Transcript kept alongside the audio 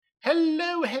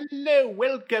Hello, hello,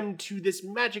 welcome to this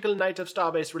magical night of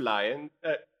Starbase Reliant.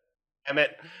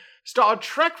 Star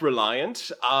Trek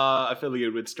Reliant,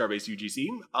 affiliated with Starbase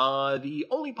UGC. The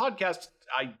only podcast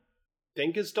I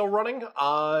think is still running,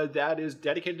 that is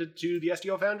dedicated to the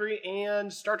SDO Foundry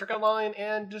and Star Trek Online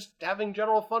and just having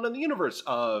general fun in the universe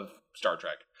of Star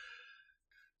Trek.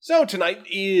 So tonight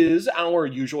is our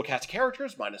usual cast of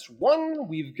characters, minus one.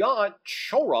 We've got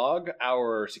Chorog,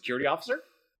 our security officer,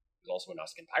 who's also a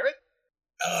Noskin pirate.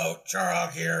 Hello,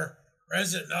 Chorog here,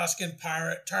 resident Noskin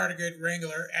pirate, tardigrade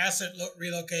wrangler, asset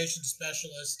relocation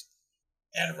specialist,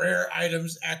 and rare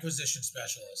items acquisition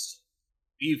specialist.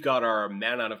 We've got our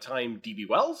man out of time, DB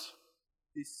Wells.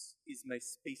 This is my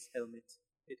space helmet.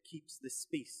 It keeps the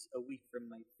space away from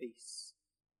my face.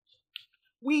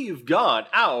 We've got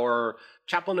our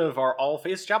chaplain of our All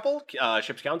Faiths Chapel,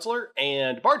 ship's counselor,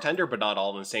 and bartender, but not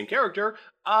all in the same character,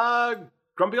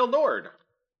 Grumpy Old Nord.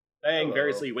 Playing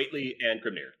variously Waitley and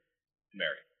Grimnir. And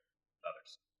Mary.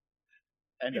 Others.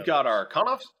 And we've got our con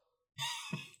officer.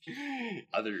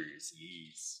 Others,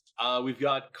 yes. We've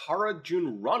got Kara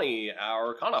June Ronnie,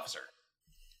 our con officer.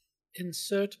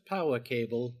 Insert power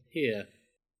cable here.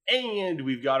 And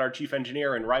we've got our chief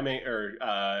engineer and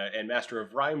and master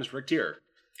of rhymes, Rick Tier.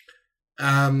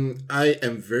 I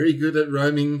am very good at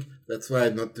rhyming. That's why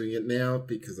I'm not doing it now,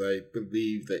 because I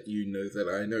believe that you know that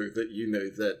I know that you know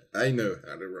that I know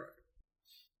how to rhyme.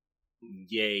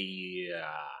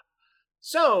 Yeah.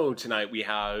 So, tonight we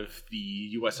have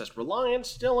the USS Reliant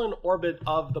still in orbit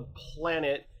of the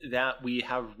planet that we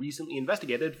have recently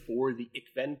investigated for the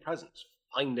Ikven presence,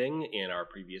 finding, in our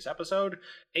previous episode,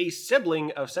 a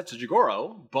sibling of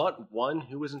Setsujigoro, but one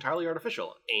who is entirely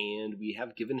artificial, and we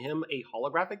have given him a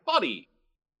holographic body.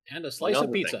 And a slice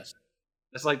of pizza.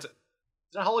 It's a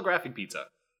holographic pizza.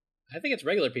 I think it's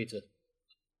regular pizza.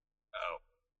 Oh.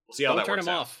 We'll see how that Don't turn works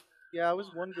him out. off. Yeah, I was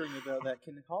wondering about that.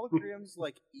 Can holograms,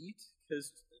 eat?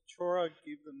 Because Chorog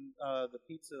gave them the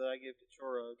pizza that I gave to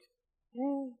Chorog.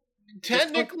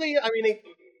 Technically, it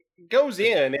goes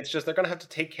in. It's just they're going to have to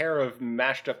take care of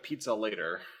mashed up pizza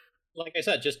later. Like I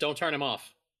said, just don't turn him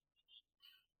off.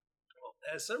 Well,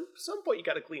 at some point you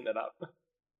got to clean it up.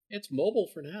 It's mobile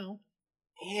for now.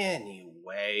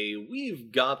 Anyway,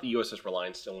 we've got the USS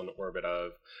Reliant still in orbit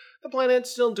of the planet,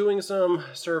 still doing some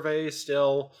surveys,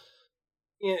 still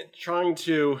trying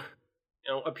to,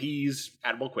 appease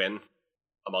Admiral Quinn,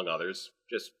 among others,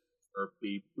 just for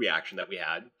the reaction that we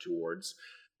had towards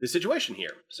the situation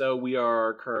here. So we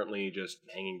are currently just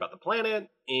hanging about the planet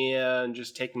and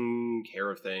just taking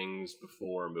care of things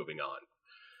before moving on.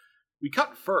 We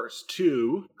cut first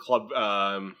to Club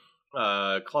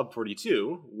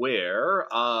 42, where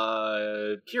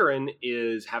Kieran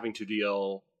is having to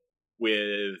deal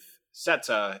with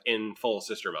Setsa in full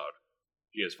sister mode.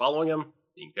 She is following him,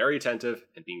 being very attentive,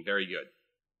 and being very good.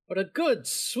 But a good,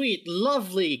 sweet,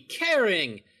 lovely,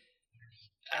 caring,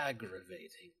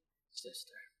 aggravating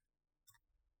sister.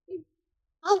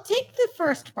 I'll take the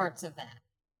first parts of that.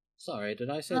 Sorry, did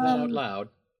I say that out loud?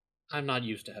 I'm not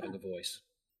used to having a voice.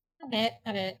 A bit.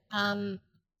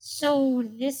 So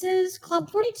this is Club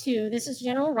 42. This is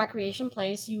General Recreation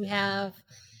Place. You have,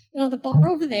 the bar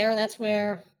over there. That's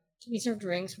where we serve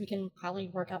drinks. We can probably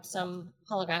work up some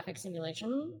holographic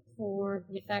simulation for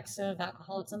the effects of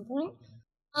alcohol at some point.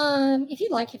 If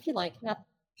you'd like. Not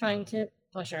trying to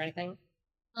push or anything.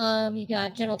 You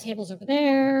got general tables over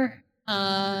there.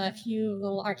 A few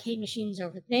little arcade machines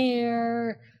over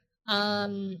there.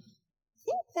 I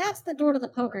think that's the door to the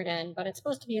poker den, but it's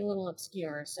supposed to be a little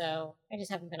obscure, so I just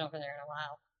haven't been over there in a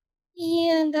while.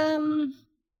 And,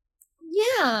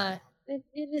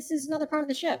 this is another part of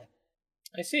the ship.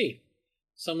 I see.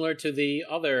 Similar to the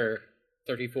other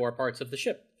 34 parts of the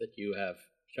ship that you have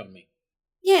shown me.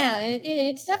 Yeah,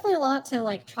 it's definitely a lot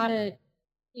to, try to,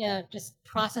 just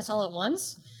process all at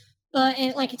once. But,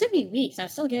 it took me weeks. I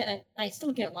still get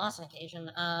lost on occasion,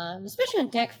 especially on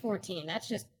deck 14.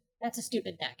 That's a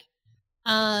stupid deck.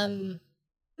 But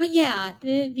yeah,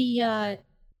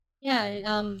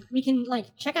 we can,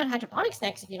 check out hydroponics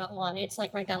next if you don't want. It's,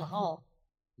 right down the hall.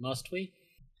 Must we?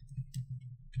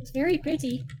 It's very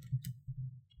pretty.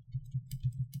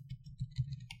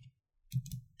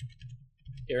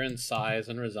 Kieran sighs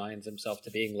and resigns himself to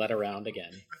being led around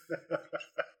again.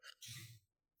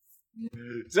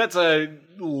 Zetsa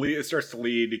starts to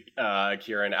lead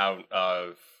Kieran out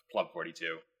of Club 42.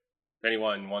 If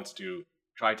anyone wants to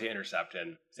try to intercept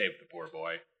and save the poor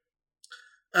boy.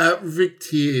 Rick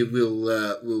T will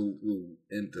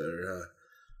enter.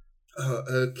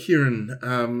 Kieran,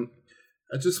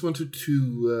 I just wanted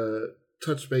to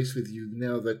touch base with you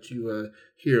now that you are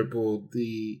here aboard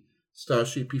the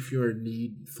starship if you're in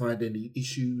need, find any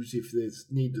issues, if there's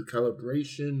need of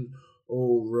calibration,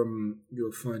 or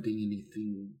you're finding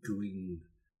anything going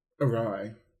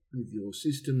awry with your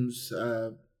systems,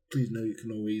 please know you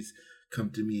can always come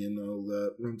to me and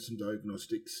I'll run some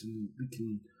diagnostics and we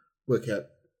can work out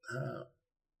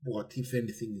what, if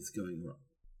anything, is going wrong.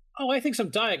 Oh, I think some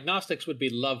diagnostics would be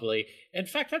lovely. In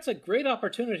fact, that's a great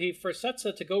opportunity for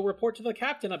Setsa to go report to the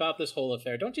captain about this whole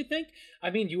affair, don't you think? I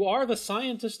mean, you are the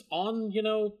scientist on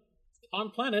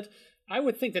planet. I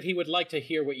would think that he would like to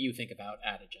hear what you think about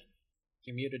Adagen.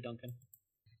 You're muted, Duncan.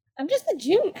 I'm just a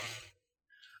June.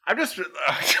 I'm just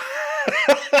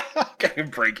kind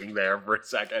of breaking there for a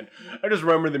second. I just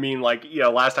remember the meme, like,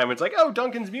 last time it's like, oh,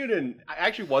 Duncan's muted. I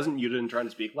actually wasn't muted and trying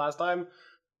to speak last time,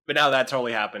 but now that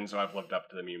totally happened, so I've lived up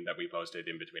to the meme that we posted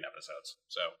in between episodes.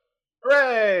 So,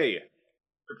 hooray!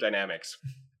 Group dynamics.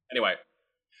 Anyway,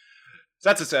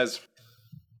 Setsa says,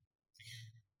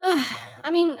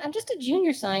 I mean, I'm just a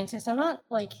junior scientist. I'm not,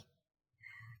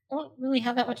 don't really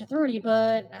have that much authority,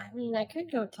 but, I mean, I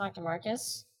could go talk to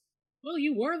Marcus. Well,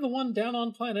 you were the one down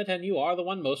on planet, and you are the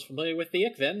one most familiar with the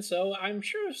Ikven, so I'm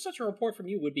sure such a report from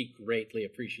you would be greatly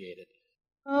appreciated.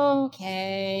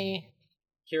 Okay.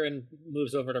 Kieran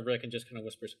moves over to Rick and just kind of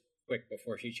whispers, quick,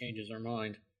 before she changes her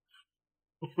mind.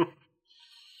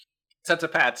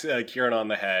 Setsa pats Kieran on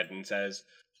the head and says,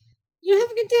 You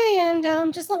have a good day,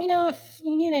 and just let me know if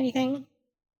you need anything.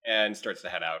 And starts to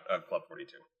head out of Club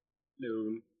 42.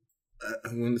 Noon.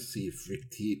 I want to see if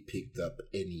Rick T picked up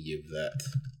any of that.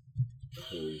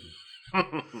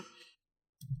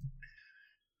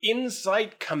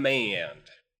 Insight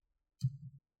Command.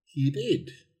 He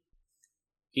did.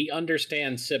 He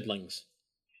understands siblings.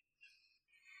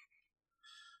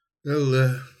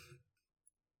 Well,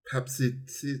 perhaps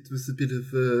it was a bit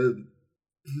of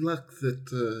luck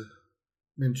that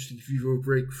managed to give you a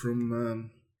break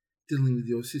from dealing with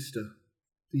your sister.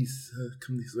 Please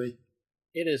come this way.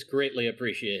 It is greatly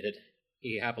appreciated.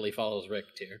 He happily follows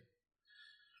Rick to her.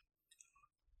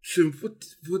 So,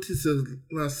 what is the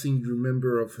last thing you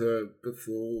remember of her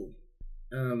before,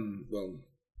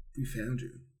 we found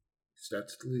you?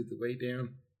 Starts to lead the way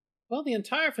down. Well, the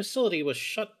entire facility was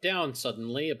shut down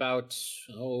suddenly about,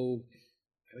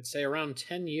 I would say around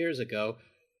 10 years ago.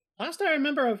 Last I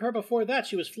remember of her before that,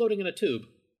 she was floating in a tube.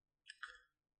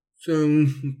 So,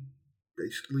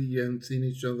 basically you hadn't seen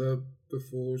each other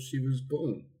before she was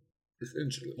born,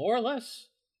 essentially. More or less.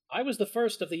 I was the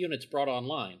first of the units brought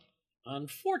online.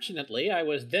 Unfortunately, I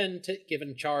was then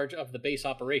given charge of the base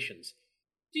operations.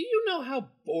 Do you know how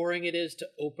boring it is to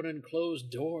open and close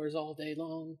doors all day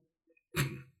long?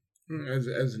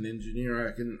 As an engineer,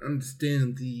 I can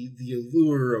understand the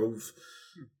allure of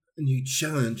a new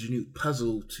challenge, a new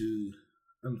puzzle to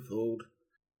unfold.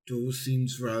 Doors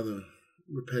seems rather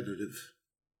repetitive.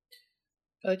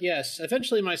 But yes,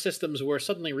 eventually my systems were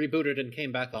suddenly rebooted and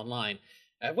came back online,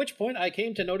 at which point I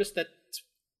came to notice that,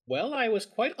 I was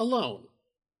quite alone.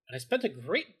 And I spent a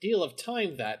great deal of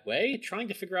time that way, trying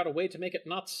to figure out a way to make it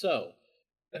not so.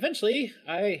 Eventually,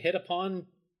 I hit upon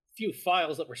a few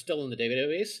files that were still in the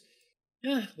database,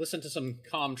 listened to some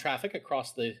comm traffic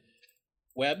across the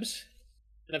webs,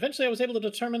 and eventually I was able to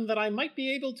determine that I might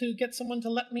be able to get someone to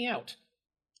let me out.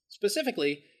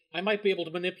 Specifically, I might be able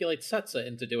to manipulate Setsa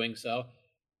into doing so.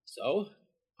 So,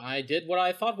 I did what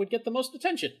I thought would get the most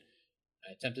attention.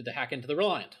 I attempted to hack into the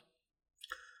Reliant.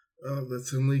 Oh,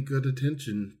 that's only good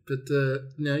attention. But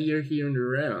now you're here and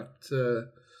you're out.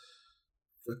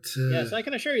 Yes, I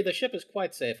can assure you the ship is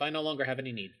quite safe. I no longer have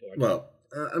any need for it. Well,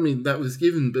 that was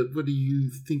given, but what are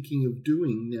you thinking of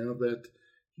doing now that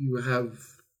you have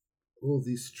all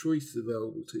this choice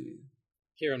available to you?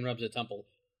 Kieran rubs a temple.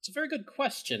 It's a very good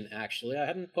question, actually. I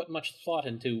hadn't put much thought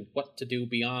into what to do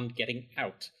beyond getting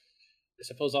out. I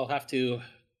suppose I'll have to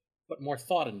put more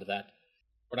thought into that.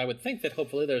 But I would think that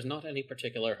hopefully there's not any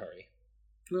particular hurry.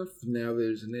 Well, for now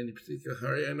there isn't any particular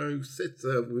hurry. I know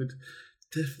Setsa would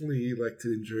definitely like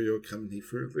to enjoy your company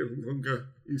for a little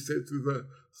longer, he said with a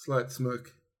slight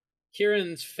smirk.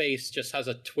 Kieran's face just has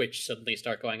a twitch suddenly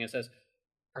start going and says,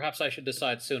 perhaps I should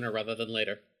decide sooner rather than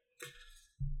later.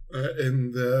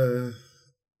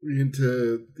 We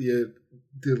enter the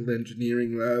little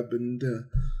engineering lab and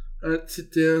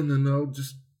sit down and I'll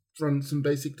just run some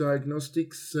basic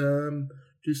diagnostics,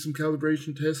 do some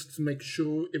calibration tests to make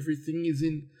sure everything is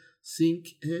in sync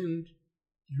and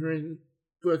you're in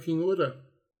working order.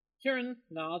 Kieran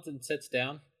nods and sits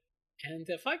down. And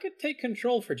if I could take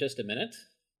control for just a minute.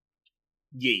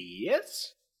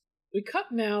 Yes? We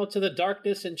cut now to the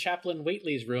darkness in Chaplain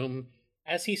Waitley's room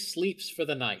as he sleeps for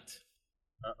the night.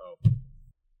 Uh-oh.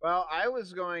 Well, I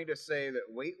was going to say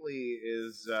that Waitley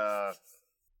is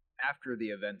after the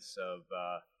events of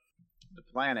the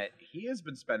planet, he has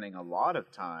been spending a lot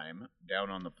of time down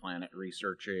on the planet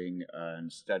researching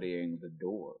and studying the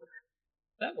door.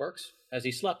 That works. Has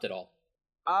he slept at all?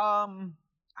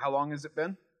 How long has it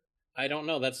been? I don't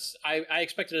know. I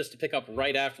expected us to pick up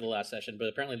right after the last session, but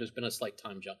apparently there's been a slight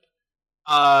time jump.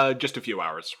 Just a few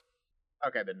hours.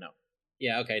 Okay, then no.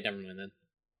 Yeah, okay, never mind then.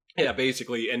 Yeah,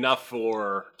 basically enough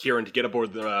for Kieran to get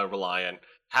aboard the Reliant,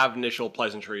 have initial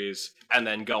pleasantries, and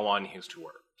then go on his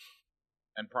tour.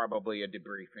 And probably a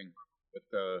debriefing with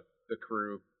the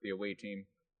crew, the away team.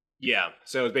 Yeah,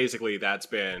 so basically that's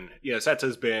been... Yeah, Sets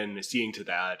has been seeing to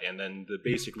that, and then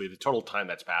basically the total time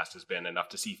that's passed has been enough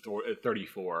to see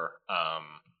 34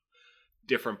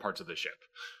 different parts of the ship.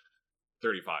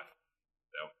 35.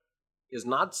 So, is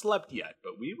not slept yet,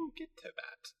 but we will get to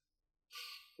that.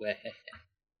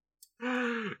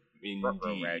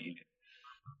 Indeed.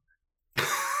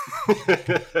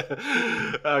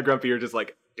 Grumpy, you're just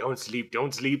like, don't sleep.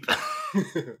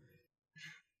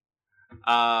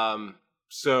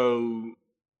 So,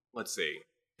 let's see.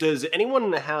 Does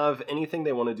anyone have anything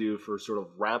they want to do for sort of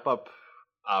wrap up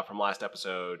from last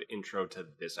episode, intro to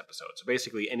this episode? So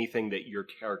basically anything that your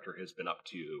character has been up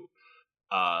to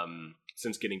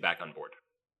since getting back on board.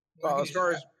 Well, as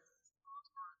far as...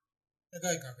 Go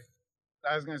ahead, Grumpy.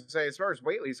 I was going to say, as far as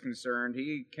Whately's concerned,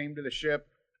 he came to the ship,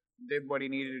 did what he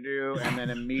needed to do, and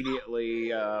then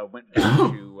immediately went back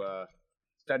to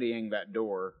studying that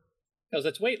door. Because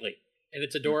it's Whately, and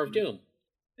it's a door of doom.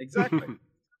 Exactly.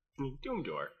 Doom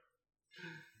door.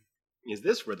 Is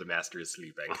this where the master is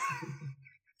sleeping?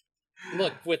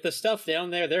 Look, with the stuff down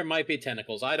there, there might be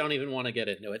tentacles. I don't even want to get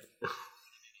into it.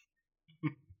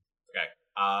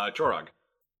 Okay. Chorog.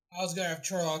 I was going to have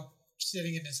Chorog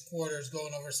sitting in his quarters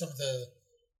going over some of the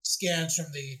scans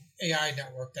from the AI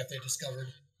network that they discovered.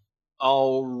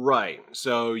 All right.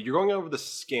 So you're going over the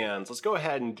scans. Let's go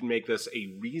ahead and make this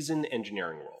a reason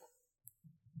engineering roll.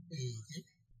 Okay.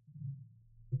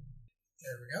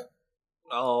 There we go.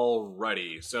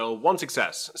 Alrighty, so one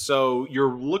success. So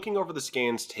you're looking over the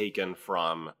scans taken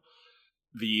from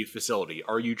the facility.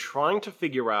 Are you trying to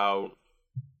figure out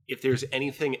if there's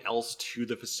anything else to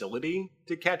the facility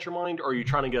to catch your mind, or are you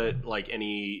trying to get like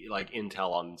any like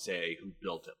intel on, say, who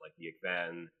built it, like the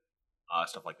Ikven,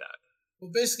 stuff like that?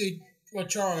 Well, basically, what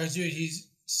Charles is doing, he's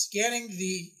scanning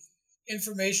the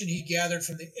information he gathered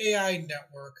from the AI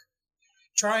network,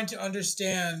 trying to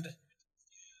understand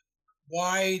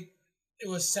why it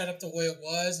was set up the way it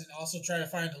was, and also try to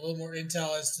find a little more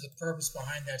intel as to the purpose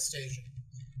behind that station.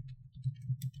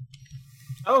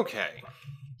 Okay.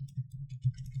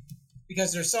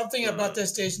 Because there's something about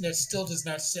this station that still does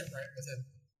not sit right with him.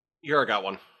 Here, I got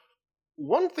one.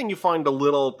 One thing you find a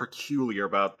little peculiar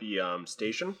about the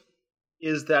station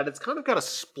is that it's kind of got a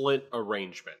split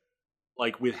arrangement,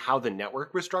 like with how the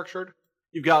network was structured.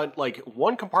 You've got like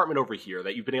one compartment over here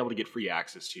that you've been able to get free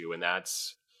access to, and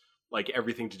that's like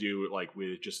everything to do like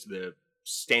with just the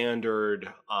standard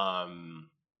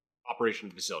operation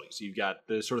of the facility. So you've got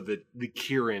the sort of the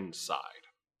Kieran side,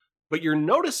 but you're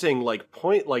noticing like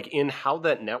in how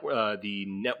that the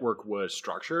network was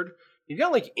structured. You've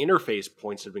got like interface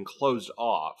points that have been closed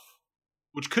off,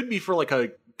 which could be for like a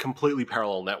completely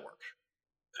parallel network.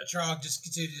 Trog just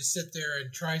continues to sit there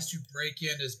and tries to break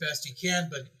in as best he can,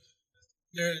 but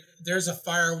there's a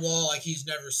firewall like he's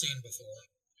never seen before.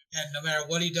 And no matter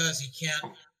what he does, he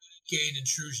can't gain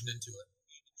intrusion into it.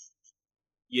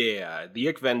 Yeah, the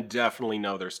Ikven definitely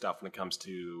know their stuff when it comes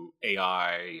to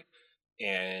AI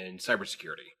and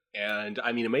cybersecurity. And,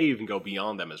 I mean, it may even go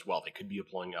beyond them as well. They could be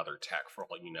employing other tech for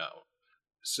all you know.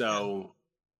 So,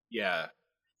 yeah.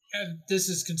 And this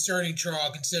is concerning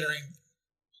Trog, considering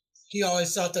he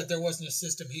always thought that there wasn't a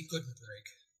system he couldn't break.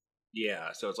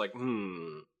 Yeah, so it's like,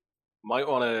 might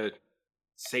want to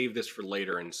save this for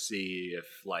later and see if,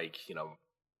 like, you know,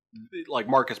 like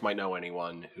Marcus might know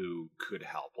anyone who could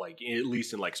help, like at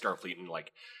least in like Starfleet, and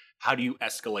like how do you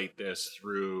escalate this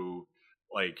through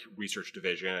like research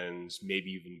divisions,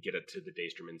 maybe even get it to the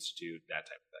Daystrom Institute, that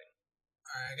type of thing.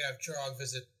 All right, I gotta have Chirag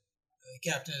visit the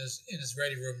captain in his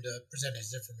ready room to present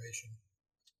his information.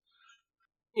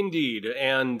 Indeed,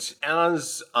 and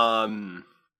as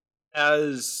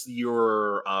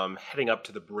you're heading up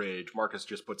to the bridge, Marcus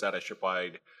just puts out a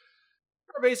shipwide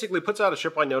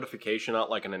notification, not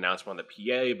like an announcement on the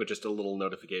PA, but just a little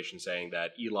notification saying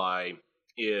that Eli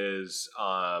has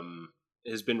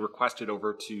been requested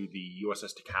over to the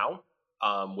USS Takao,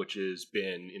 which has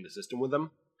been in the system with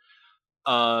them,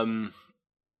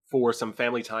 for some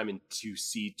family time and to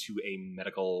see to a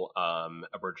medical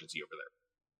emergency over there.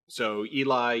 So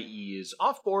Eli is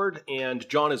off board, and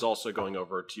John is also going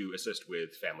over to assist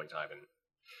with family time and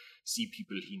see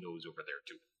people he knows over there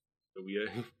too. So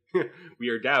we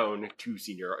are down 2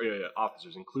 senior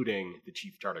officers, including the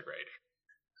chief tardigrade.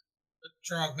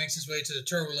 Trog makes his way to the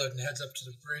turbolift and heads up to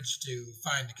the bridge to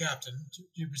find the captain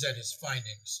to present his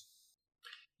findings.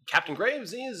 Captain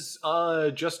Graves is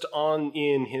just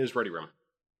in his ready room.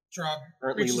 Trog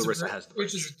Currently, Larissa has the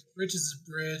bridge. reaches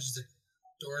the bridge, the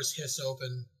doors hiss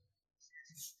open.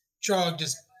 Trog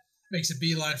just makes a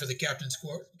beeline for the captain's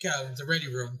the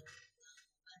ready room.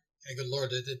 Hey, good lord,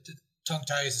 the tongue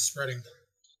ties is spreading.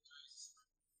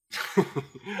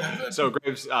 So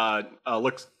Graves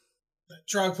looks.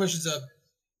 Trog pushes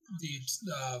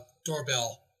the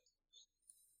doorbell.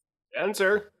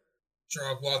 Answer.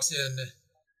 Trog walks in.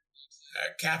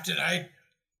 Captain, I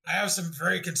have some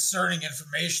very concerning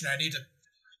information I need to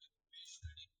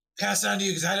pass on to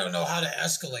you because I don't know how to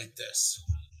escalate this.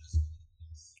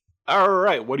 All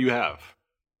right, what do you have?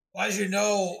 Well, as you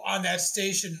know, on that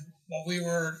station, while we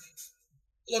were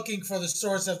looking for the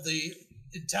source of the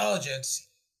intelligence,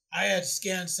 I had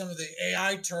scanned some of the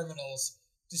AI terminals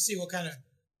to see what kind of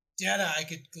data I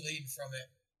could glean from it.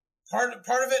 Part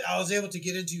of it I was able to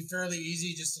get into fairly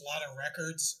easy, just a lot of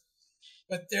records.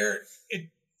 But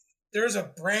there's a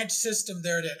branch system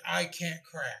there that I can't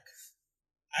crack.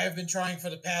 I have been trying for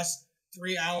the past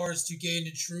 3 hours to gain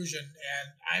intrusion,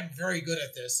 and I'm very good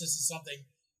at this. This is something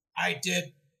I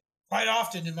did quite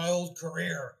often in my old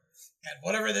career. And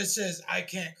whatever this is, I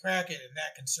can't crack it, and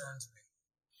that concerns me.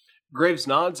 Graves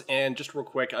nods, and just real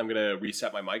quick, I'm going to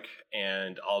reset my mic,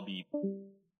 and I'll be...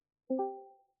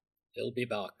 He'll be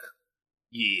back.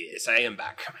 Yes, I am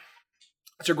back.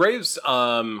 So Graves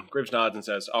nods and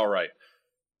says, all right.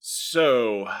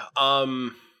 So,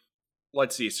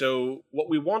 let's see. So what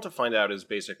we want to find out is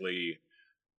basically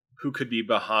who could be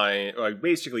behind, like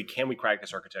basically, can we crack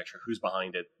this architecture? Who's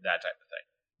behind it? That type of thing.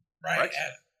 Right.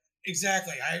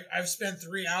 Exactly. I've spent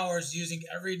 3 hours using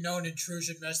every known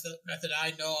intrusion method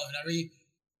I know of, and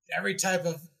every type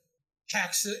of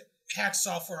hack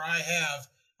software I have.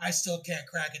 I still can't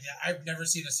crack it yet. I've never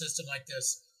seen a system like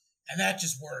this, and that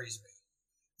just worries me.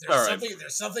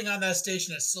 There's something on that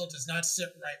station that still does not sit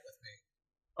right with me.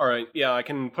 All right, yeah, I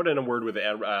can put in a word with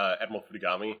Admiral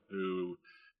Fudagami, who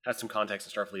has some context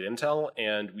in Starfleet Intel,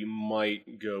 and we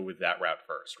might go with that route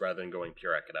first, rather than going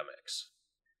pure academics.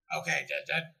 Okay,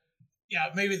 yeah,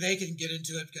 maybe they can get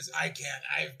into it, because I can't.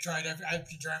 I've been trying for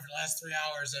the last 3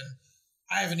 hours, and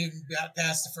I haven't even got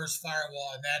past the first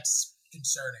firewall, and that's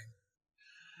concerning.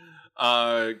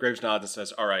 Graves nods and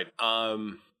says, all right,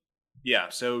 yeah,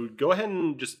 so go ahead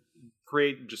and just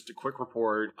create just a quick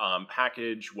report,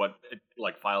 package what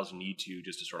like files you need to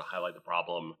just to sort of highlight the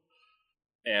problem,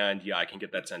 and yeah, I can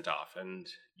get that sent off, and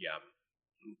yeah,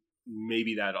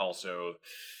 maybe that also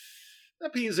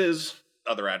appeases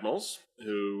other admirals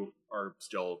who are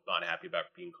still not happy about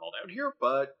being called out here,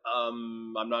 but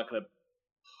I'm not going to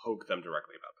poke them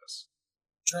directly about this.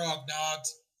 Trog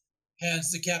nods,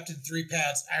 hands the captain 3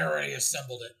 pads. I already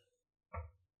assembled it.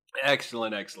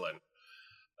 Excellent.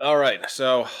 All right,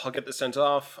 so I'll get this sent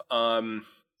off.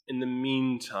 In the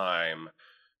meantime,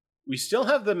 we still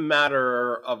have the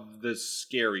matter of the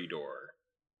scary door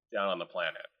down on the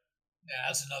planet. Yeah,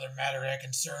 that's another matter that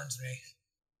concerns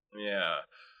me. Yeah.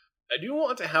 I do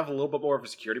want to have a little bit more of a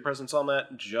security presence on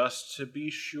that, just to be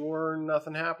sure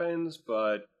nothing happens,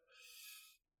 but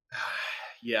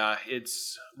yeah,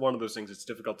 it's one of those things. It's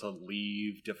difficult to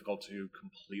leave, difficult to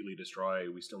completely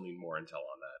destroy. We still need more intel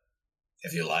on that.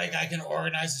 If you like, I can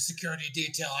organize a security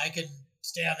detail. I can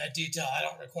stay on that detail. I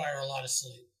don't require a lot of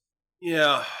sleep.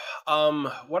 Yeah.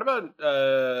 What about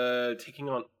taking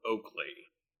on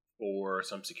Oakley for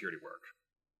some security work?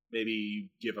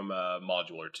 Maybe give him a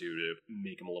module or two to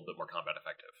make him a little bit more combat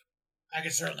effective. I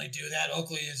can certainly do that.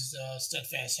 Oakley is a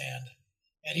steadfast hand.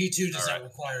 And he too does not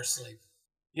require sleep.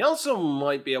 He also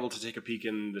might be able to take a peek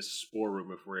in the Spore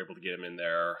room if we're able to get him in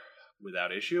there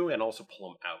without issue, and also pull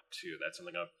him out too. That's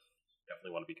something I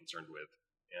definitely want to be concerned with.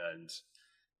 And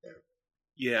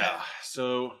yeah,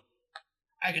 so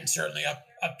I can certainly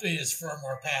update his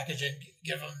firmware package and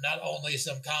give him not only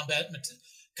some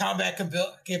combat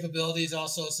capabilities,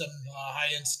 also some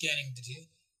high-end scanning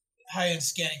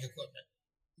equipment.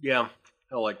 Yeah,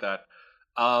 I like that.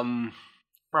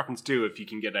 Preference too, if you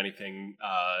can get anything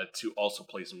to also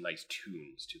play some nice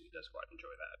tunes too. He does quite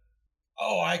enjoy that.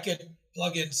 Oh, I could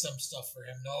plug in some stuff for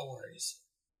him. No worries.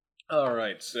 All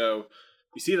right, so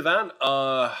you see to that.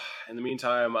 In the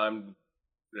meantime,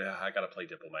 I gotta play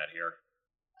diplomat here.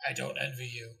 I don't envy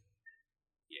you.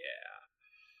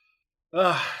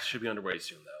 Yeah. Should be underway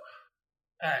soon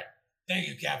though. All right, thank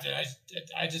you, Captain.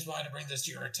 I just wanted to bring this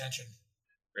to your attention.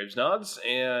 Graves nods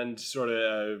and sort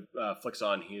of flicks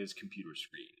on his computer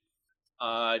screen.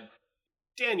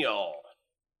 Daniel,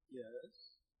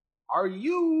 Yes. are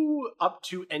you up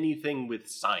to anything with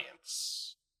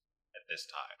science at this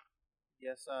time?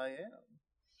 Yes, I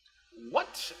am.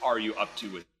 What are you up to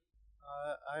with?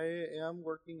 I am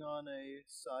working on a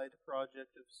side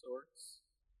project of sorts.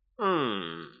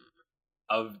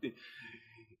 Of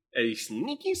a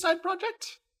sneaky side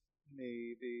project?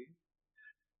 Maybe.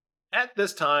 At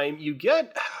this time, you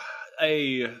get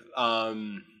a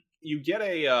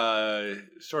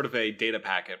sort of a data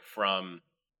packet from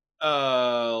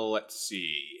let's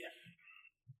see.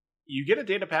 You get a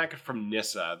data packet from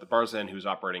Nissa, the Barzan who's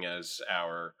operating as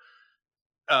our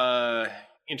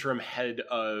interim head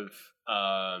of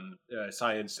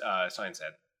science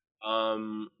head,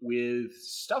 with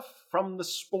stuff from the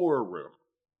Spore room.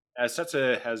 As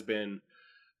Setsa has been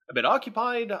a bit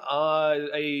occupied,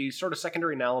 a sort of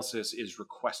secondary analysis is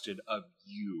requested of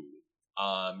you.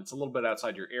 It's a little bit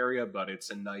outside your area, but it's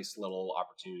a nice little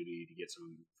opportunity to get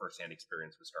some first-hand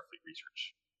experience with Starfleet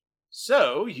research.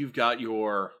 So, you've got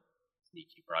your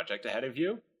sneaky project ahead of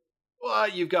you. Well,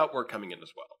 you've got work coming in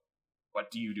as well.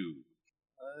 What do you do?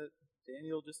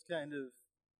 Daniel just kind of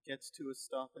gets to a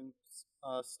stopping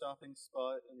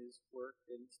spot in his work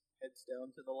and heads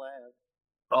down to the lab.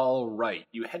 All right,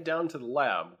 you head down to the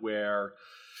lab where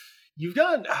you've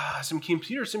got some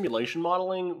computer simulation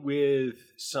modeling with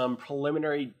some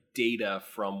preliminary data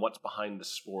from what's behind the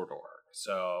Spore Door.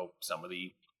 So some of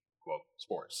the, quote,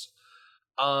 spores.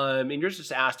 And you're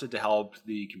just asked to help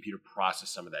the computer process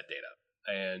some of that data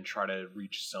and try to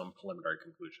reach some preliminary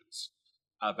conclusions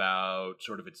about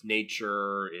sort of its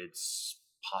nature, its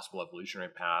possible evolutionary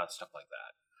path, stuff like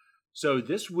that. So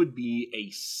this would be a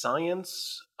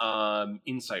science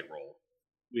insight roll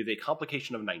with a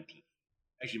complication of 19.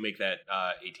 Actually, make that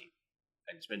 18.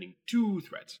 And spending 2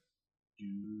 threats.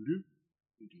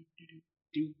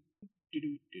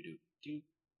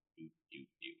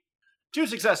 2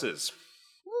 successes.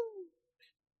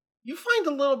 You find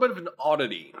a little bit of an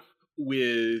oddity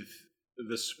with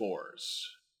the spores.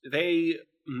 They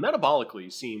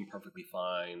metabolically seem perfectly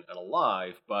fine and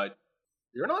alive, but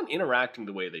they're not interacting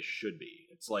the way they should be.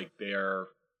 It's like they're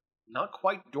not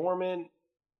quite dormant,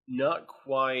 not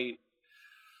quite.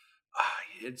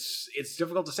 It's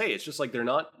difficult to say. It's just like they're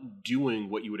not doing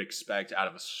what you would expect out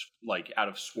of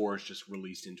spores just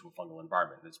released into a fungal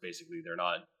environment. It's basically they're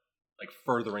not like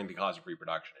furthering the cause of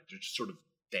reproduction. They're just sort of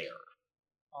there.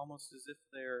 Almost as if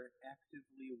they're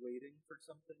actively waiting for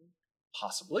something.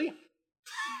 Possibly.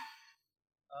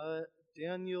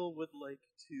 Daniel would like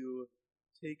to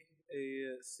take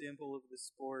a sample of the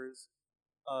spores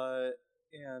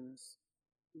and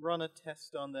run a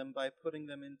test on them by putting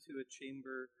them into a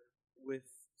chamber with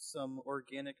some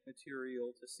organic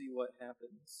material to see what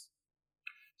happens.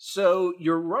 So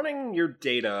you're running your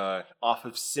data off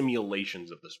of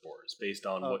simulations of the spores based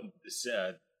on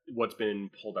what's been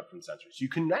pulled up from sensors. You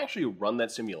can actually run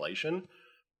that simulation,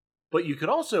 but you could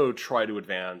also try to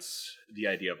advance the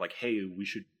idea of like, hey,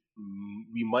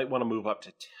 we might want to move up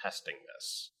to testing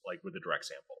this, like with a direct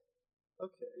sample.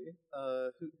 Okay.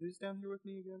 Who's down here with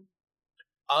me again?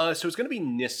 So it's going to be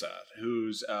Nissa,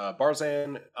 who's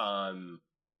Barzan,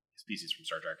 species from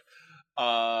Star Trek,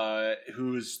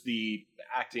 who's the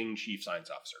acting chief science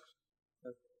officer.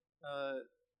 Okay.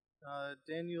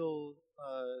 Daniel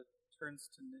turns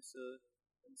to Nissa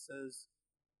and says,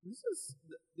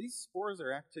 "These spores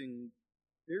are acting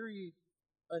very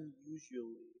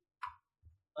unusually.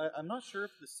 I'm not sure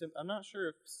if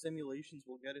simulations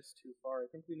will get us too far. I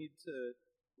think we need to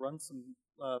run some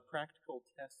practical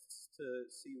tests to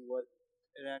see what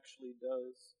it actually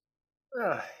does."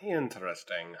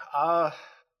 Interesting. I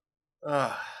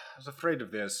was afraid of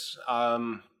this.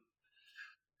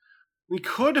 We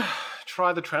could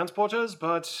try the transporters,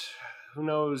 but who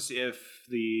knows if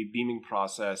the beaming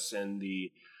process and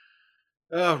the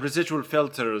residual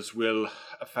filters will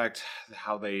affect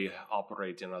how they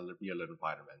operate in a real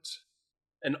environment.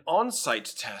 An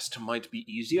on-site test might be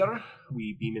easier.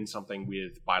 We beam in something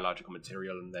with biological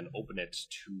material and then open it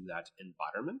to that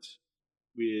environment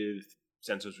with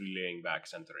sensors relaying back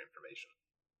sensor information.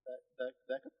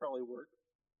 That could probably work.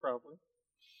 Probably.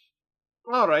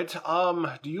 All right.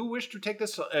 Do you wish to take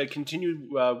this, continue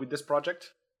with this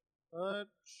project? Sure.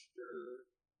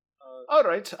 All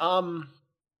right.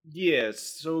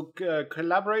 Yes. So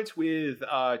collaborate with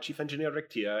Chief Engineer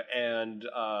Rictia and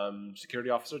Security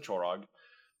Officer Chorog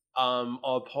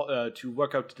to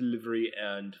work out delivery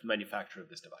and manufacture of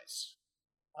this device.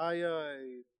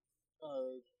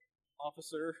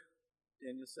 Officer,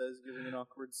 Daniel says, giving an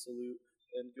awkward salute,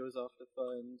 and goes off to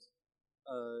find.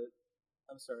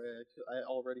 I'm sorry, I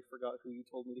already forgot who you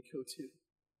told me to go to.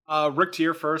 Rick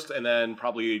Tier first, and then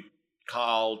probably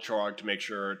call Chorog to make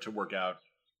sure to work out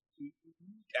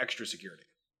extra security.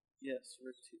 Yes,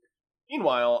 Rick Tier.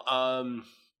 Meanwhile,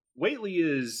 Whately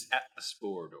is at the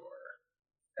Spore Door.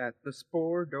 At the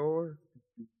Spore Door.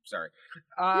 Sorry.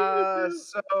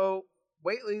 So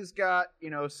Whately's got,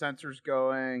 sensors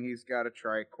going. He's got a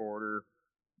tricorder.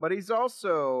 But he's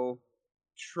also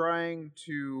trying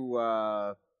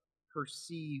to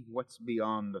perceive what's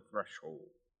beyond the threshold,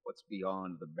 what's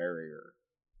beyond the barrier,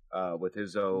 with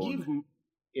his own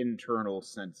internal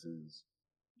senses.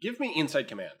 Give me Insight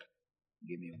Command.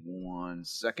 Give me 1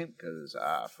 second, because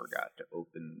I forgot to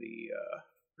open the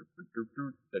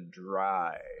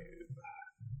drive.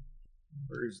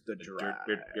 Where's the drive?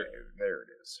 There it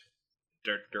is.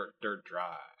 Dirt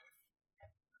drive.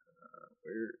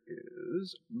 Where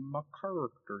is my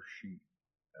character sheet?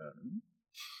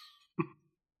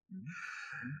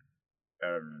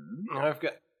 I've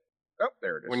got. Oh,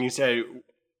 there it is. When you say,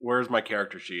 "Where's my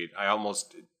character sheet?" I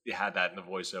almost had that in the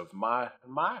voice of my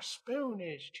spoon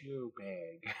is too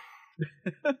big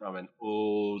from an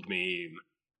old meme.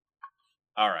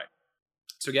 All right.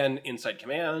 So again, Insight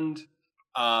Command.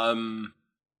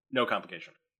 No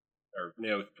complication or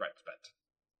no threat spent.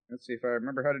 Let's see if I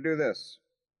remember how to do this.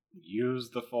 Use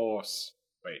the Force.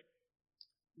 Wait.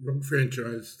 Wrong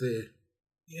franchise there.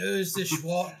 Use the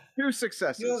Schwartz. 2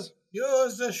 successes.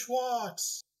 Use the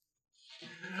Schwartz.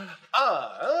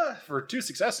 For 2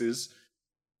 successes,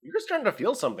 you're starting to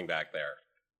feel something back there.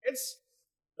 It's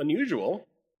unusual,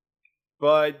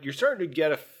 but you're starting to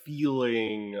get a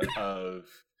feeling of,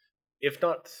 if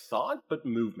not thought, but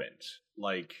movement.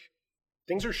 Like,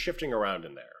 things are shifting around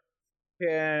in there.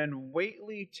 Can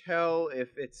Whately tell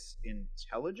if it's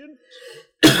intelligent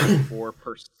or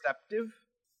perceptive?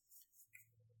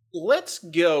 Let's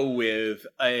go with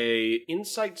a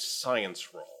Insight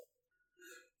Science roll.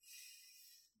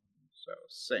 So,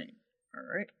 same.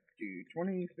 Alright.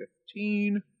 D20,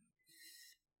 15.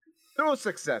 2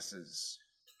 successes.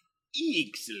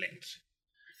 Excellent.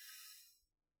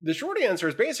 The short answer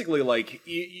is basically like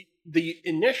the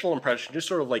initial impression, just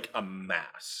sort of like a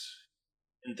mass,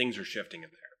 and things are shifting in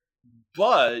there.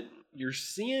 But you're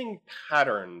seeing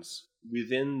patterns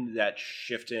within that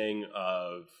shifting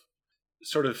of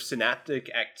sort of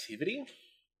synaptic activity.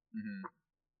 Mm-hmm.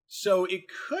 So it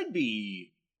could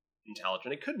be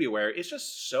intelligent, it could be aware. It's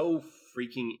just so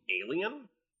freaking alien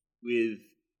with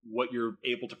what you're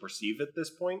able to perceive at this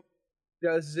point.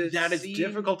 Does it that seem, it's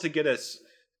difficult to get us.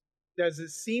 Does it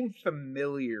seem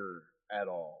familiar at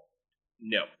all?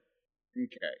 No.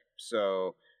 Okay,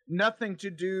 so nothing to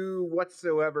do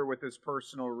whatsoever with his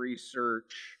personal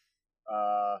research.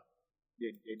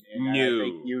 And No. I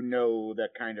think you know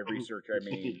that kind of research I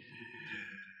mean.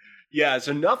 Yeah,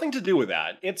 so nothing to do with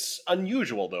that. It's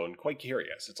unusual, though, and quite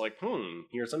curious. It's like,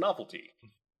 here's a novelty.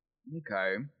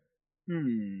 Okay.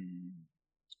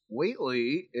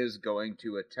 Whately is going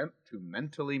to attempt to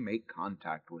mentally make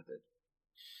contact with it.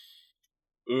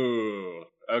 Ooh,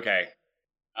 okay.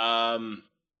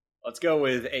 Let's go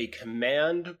with a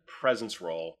command presence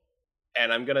roll,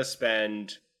 and I'm gonna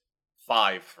spend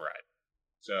 5 threat.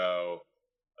 So,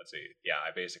 let's see. Yeah,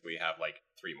 I basically have like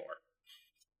 3 more.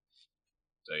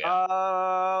 So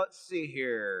yeah. Let's see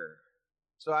here.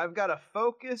 So I've got a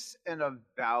focus and a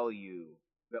value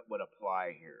that would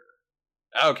apply here.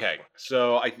 Okay,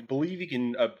 so I believe you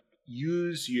can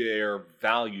use your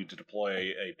value to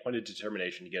deploy a point of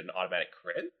determination to get an automatic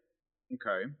crit.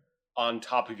 Okay. On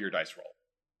top of your dice roll.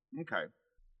 Okay.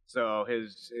 So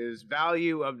his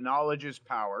value of knowledge is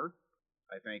power,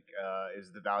 I think,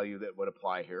 is the value that would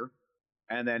apply here.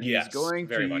 And then he's going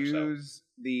to use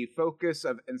the focus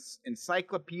of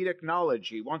encyclopedic knowledge.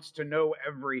 He wants to know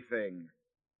everything.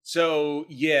 So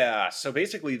yeah, so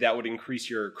basically that would increase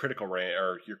your critical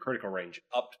range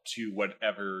up to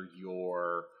whatever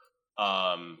your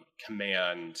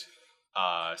command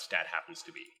stat happens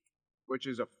to be, which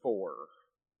is a 4.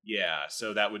 Yeah,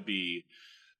 so that would be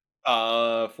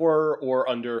 4 or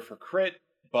under for crit,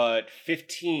 but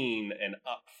 15 and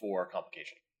up for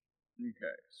complication.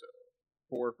 Okay, so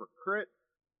 4 for crit,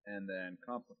 and then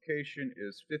complication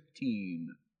is 15.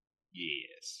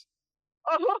 Yes.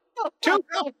 2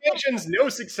 complications, no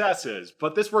successes.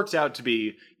 But this works out to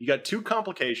be, you got 2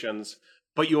 complications,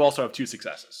 but you also have 2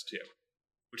 successes, too.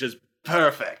 Which is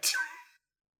perfect.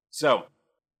 So,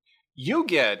 you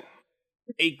get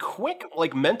a quick,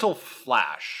 like, mental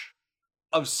flash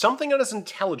of something that is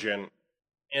intelligent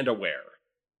and aware.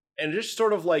 And just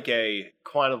sort of like a,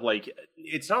 kind of like,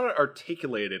 it's not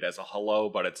articulated as a hello,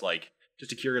 but it's like,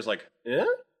 just a curious, like, eh?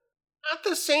 At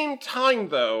the same time,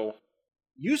 though,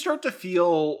 you start to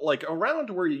feel, like, around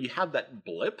where you had that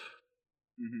blip,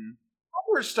 Mm-hmm.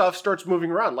 Where stuff starts moving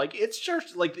around. Like, it's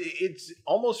just, like, it's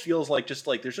almost feels like just,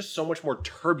 like, there's just so much more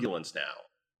turbulence now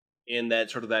in that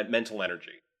sort of that mental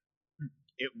energy.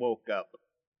 It woke up.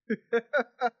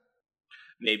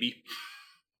 Maybe.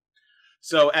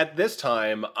 So at this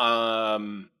time,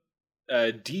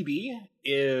 DB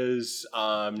is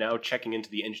now checking into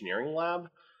the engineering lab,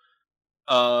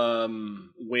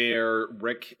 where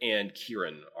Rick and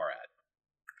Kieran are at.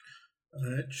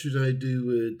 Alright, should I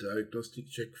do a diagnostic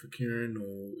check for Kieran,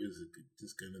 or is it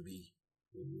just going to be...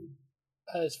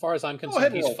 As far as I'm ahead concerned,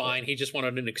 and he's roll. fine. He just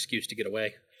wanted an excuse to get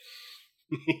away.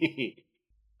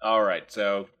 Alright,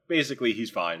 so basically he's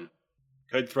fine.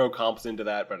 Could throw comps into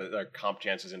that, but comp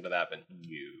chances into that, but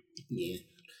you. Yeah.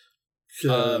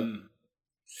 So,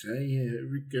 yeah,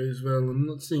 Rick goes, well, I'm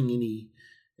not seeing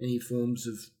any forms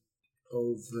of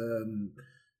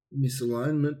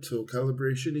misalignment or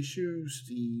calibration issues.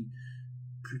 The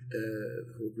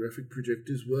holographic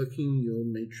projector's working. Your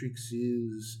matrix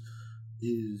is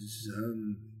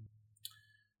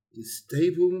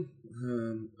stable.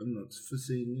 I'm not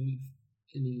foreseeing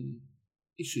any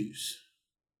issues.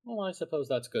 Well, I suppose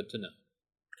that's good to know.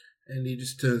 And he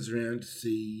just turns around to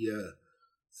see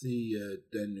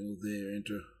Daniel there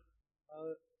enter.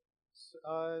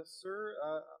 Sir,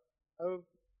 I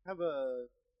have a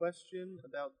question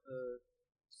about the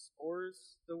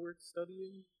spores that we're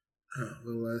studying.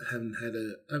 Well,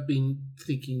 I've been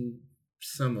thinking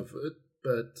some of it,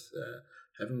 but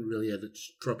haven't really had a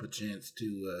proper chance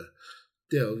to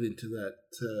delve into that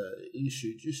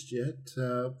issue just yet.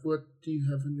 What do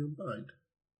you have in your mind?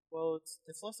 Well,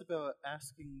 it's less about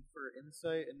asking for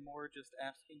insight and more just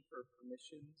asking for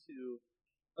permission to.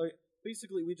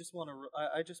 Basically, we just want to.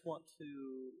 I just want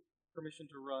permission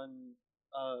to run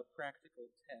practical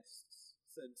tests.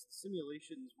 Since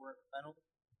simulations weren't.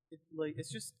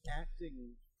 It's just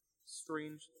acting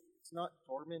strangely. It's not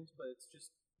dormant, but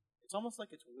it's almost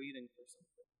like it's waiting for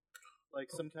something,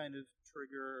 like some kind of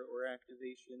trigger or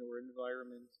activation or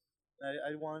environment.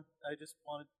 I just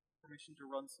wanted permission to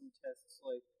run some tests,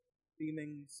 like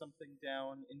beaming something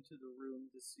down into the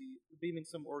room to see, beaming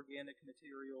some organic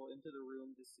material into the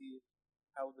room to see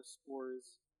how the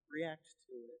spores react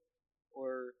to it,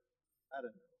 or I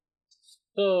don't know.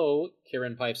 So,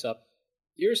 Kieran pipes up,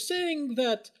 you're saying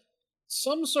that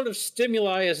some sort of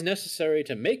stimuli is necessary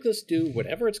to make this do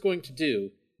whatever it's going to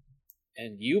do,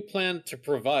 and you plan to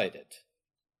provide it.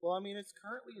 Well, I mean, it's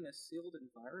currently in a sealed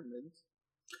environment.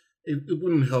 It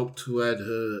wouldn't help to add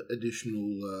her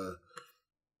additional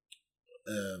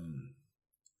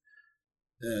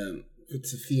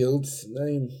what's the field's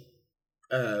name?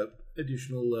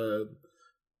 Additional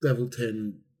level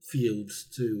 10 fields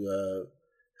to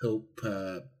help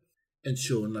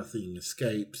ensure nothing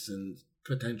escapes, and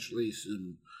potentially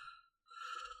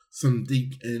some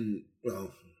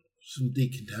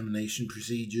decontamination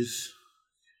procedures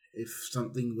if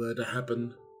something were to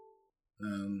happen.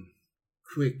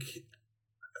 Quick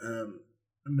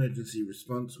emergency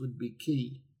response would be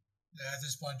key. At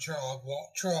this point,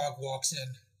 Trog walks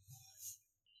in.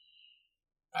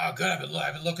 Oh, good. I've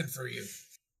been looking for you.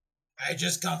 I had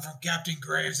just come from Captain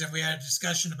Graves, and we had a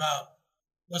discussion about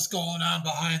what's going on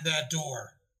behind that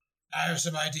door. I have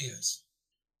some ideas.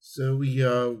 So we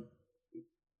are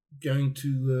going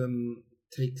to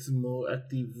take some more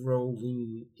active role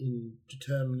in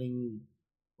determining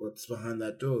what's behind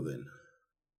that door, then.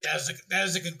 That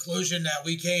is the conclusion that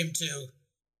we came to.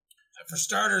 For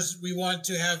starters, we want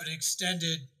to have an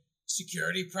extended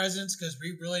security presence because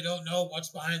we really don't know what's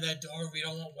behind that door. We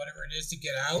don't want whatever it is to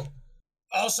get out.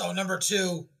 Also, number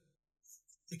two,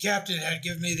 the captain had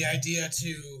given me the idea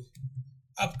to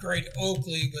upgrade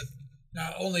Oakley with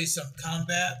not only some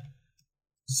combat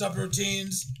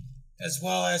subroutines, as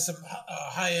well as some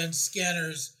high-end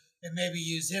scanners, and maybe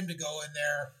use him to go in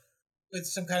there with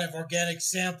some kind of organic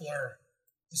sampler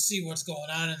to see what's going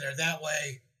on in there. That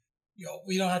way,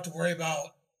 we don't have to worry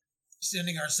about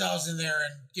sending ourselves in there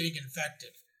and getting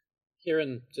infected.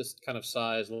 Kieran just kind of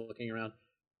sighs, looking around.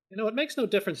 It makes no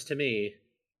difference to me,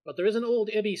 but there is an old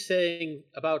Ibby saying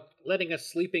about letting a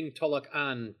sleeping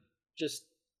Tolokan just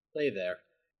lay there,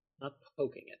 not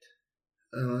poking it.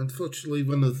 Unfortunately,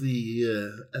 one of the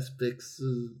aspects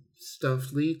of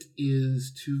Starfleet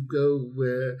is to go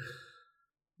where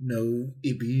no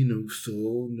Ibby, no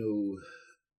Soul,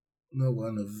 no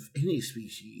one of any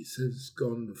species has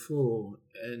gone before,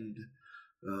 and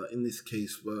in this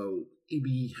case, while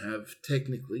Ibby have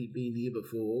technically been here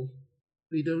before,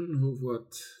 we don't know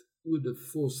what would have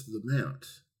forced them out,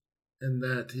 and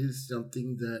that is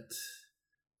something that,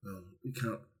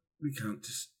 we can't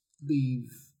just leave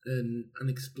an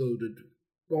unexploded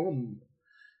bomb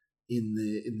in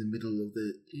the middle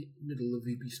of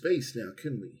VP space now,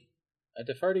 can we? I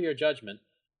defer to your judgment,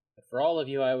 but for all of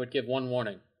you I would give one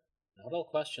warning. Not all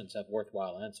questions have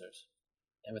worthwhile answers.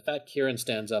 And with that, Kieran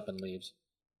stands up and leaves.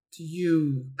 Do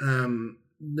you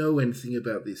know anything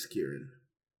about this, Kieran?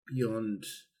 Beyond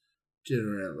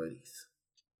generalities?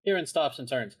 Kieran stops and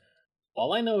turns.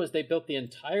 All I know is they built the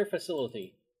entire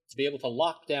facility to be able to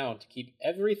lock down to keep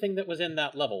everything that was in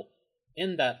that level,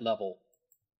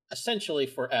 essentially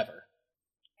forever.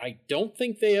 I don't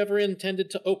think they ever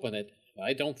intended to open it.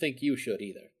 I don't think you should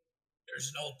either. There's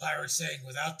an old pirate saying,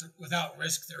 without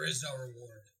risk, there is no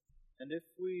reward. And if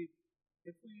we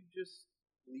just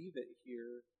leave it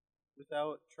here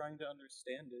without trying to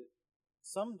understand it,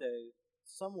 someday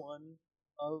someone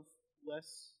of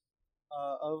less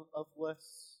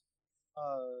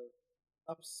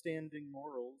upstanding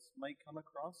morals might come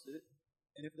across it,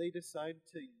 and if they decide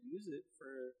to use it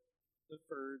for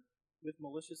with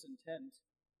malicious intent,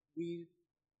 we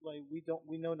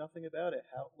know nothing about it.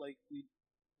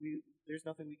 There's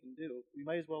nothing we can do. We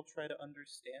might as well try to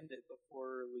understand it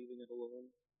before leaving it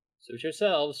alone. Suit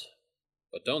yourselves,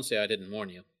 but don't say I didn't warn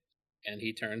you. And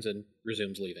he turns and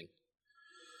resumes leaving.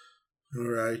 All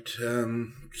right.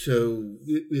 So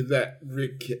with that,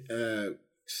 Rick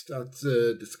starts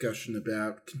a discussion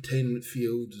about containment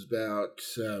fields, about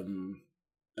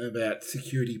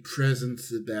security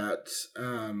presence, about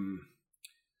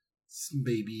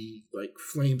maybe like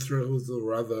flamethrowers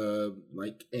or other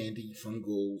like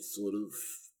antifungal sort of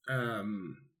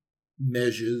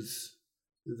measures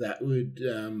that would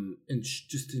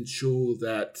just ensure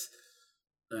that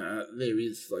there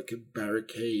is like a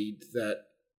barricade that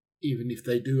even if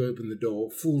they do open the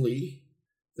door fully,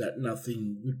 that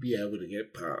nothing would be able to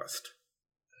get past.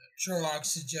 Sherlock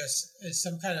suggests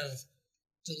some kind of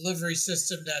delivery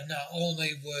system that not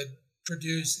only would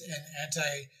produce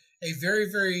a very,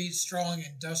 very strong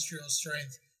industrial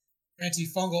strength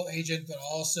antifungal agent, but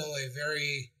also a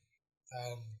very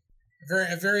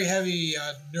heavy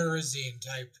neurazine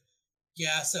type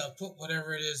gas that'll put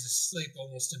whatever it is to sleep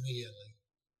almost immediately.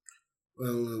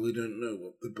 Well, we don't know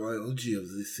what the biology of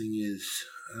this thing is.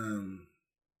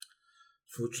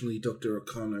 Fortunately, Dr.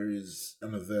 O'Connor is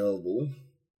unavailable.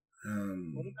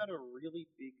 What about a really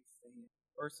big thing,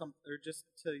 or just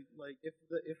to like, if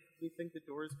we think the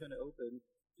door is going to open,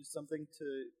 just something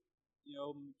to,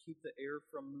 keep the air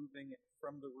from moving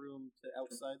from the room to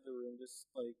outside the room, just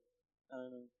like, I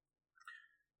don't know.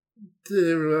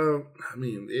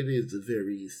 It is a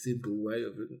very simple way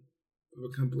of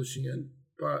accomplishing it,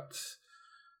 but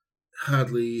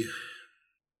hardly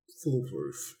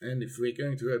foolproof. And if we're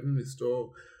going to open this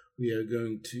door, we are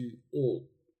going to, or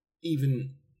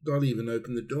even not even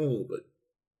open the door, but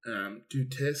do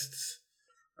tests.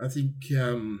 I think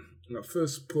our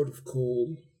first port of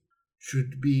call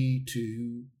should be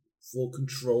for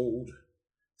controlled,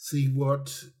 see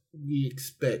what we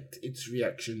expect its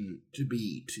reaction to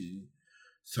be to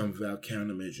some of our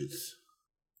countermeasures.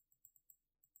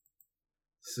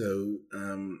 So,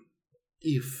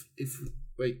 if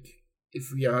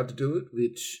we are to do it,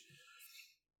 which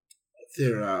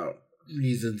there are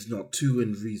reasons not to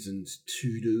and reasons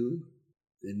to do,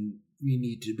 then we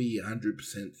need to be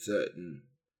 100% certain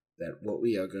that what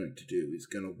we are going to do is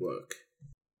going to work.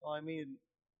 Well, I mean,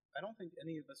 I don't think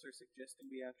any of us are suggesting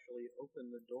we actually open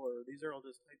the door. These are all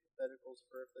just hypotheticals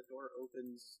for if the door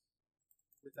opens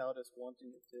without us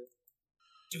wanting it to.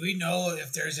 Do we know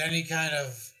if there's any kind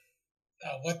of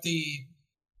what the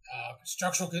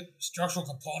structural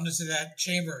components of that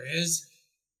chamber is?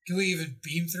 Can we even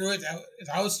beam through it?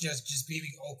 I would suggest just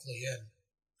beaming Oakley in.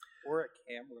 Or a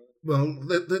camera. Well,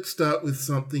 let's start with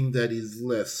something that is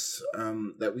less,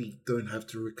 that we don't have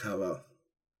to recover.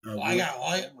 I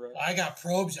got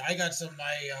probes. I got some of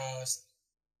my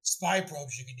spy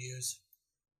probes you can use.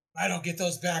 I don't get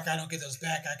those back. I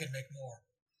can make more.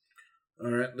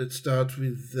 All right, let's start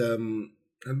with,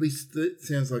 at least it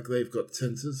sounds like they've got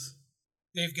sensors.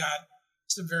 They've got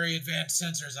some very advanced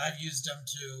sensors. I've used them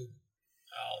to,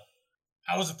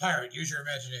 I was a pirate. Use your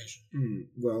imagination.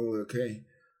 Well, okay.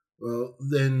 Well,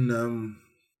 then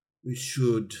we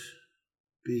should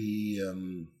be,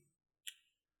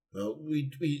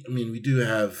 we do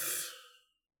have,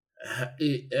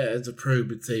 as a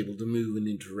probe it's able to move and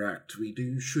interact,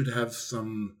 should have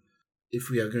some, if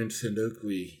we are going to send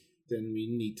Oakley, then we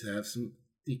need to have some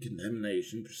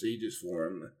decontamination procedures for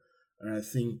him. And I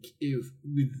think if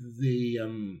with the,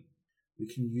 we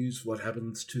can use what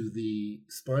happens to the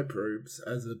spy probes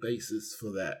as a basis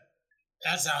for that.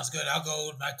 That sounds good. I'll go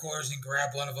with my quarters and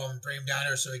grab one of them and bring him down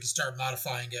here so we can start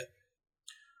modifying it.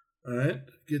 All right,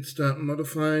 get start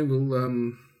modifying.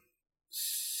 We'll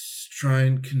try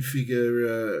and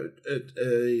configure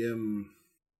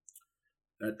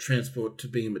a transport to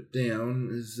beam it down.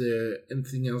 Is there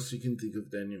anything else you can think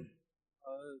of, Daniel?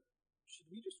 Should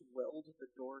we just weld the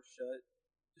door shut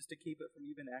just to keep it from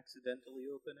even accidentally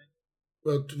opening?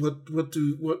 Well,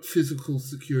 what physical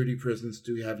security presence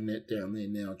do we have net down there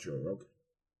now, Jorog?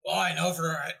 Well, I know for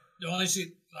a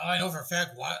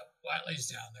fact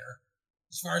Watley's down there.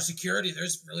 As far as security,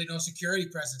 there's really no security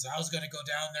presence. I was going to go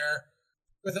down there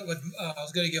I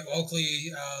was going to give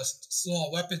Oakley a small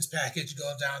weapons package,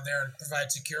 go down there and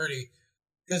provide security,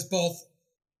 because both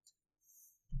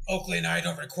Oakley and I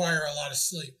don't require a lot of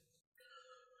sleep.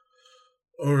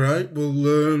 All right, well,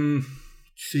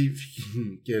 see if you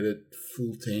can get a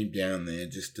full team down there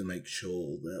just to make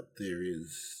sure that there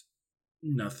is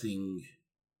nothing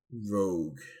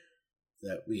rogue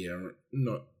that we are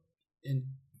not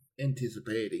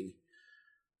anticipating.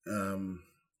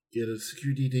 Get a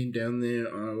security team down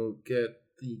there. I'll get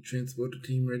the transporter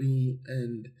team ready.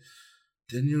 And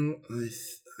Daniel,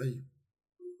 is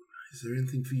there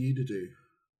anything for you to do?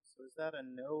 So is that a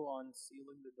no on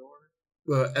sealing the door?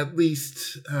 Well, at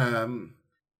least I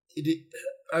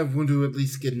want to at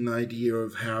least get an idea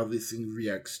of how this thing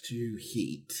reacts to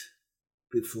heat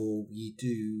before we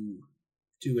do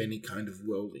any kind of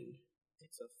welding.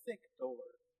 It's a thick door.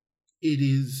 It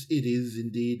is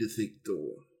indeed a thick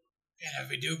door. And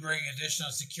if we do bring additional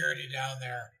security down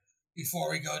there, before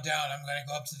we go down, I'm going to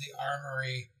go up to the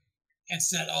armory and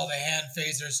set all the hand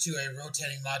phasers to a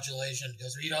rotating modulation,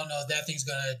 because we don't know if that thing's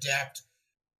going to adapt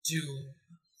to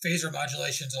phaser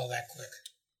modulations all that quick.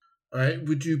 All right,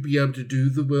 would you be able to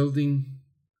do the welding?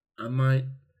 I might.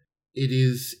 It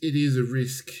is a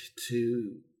risk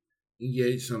to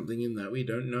engage something in that we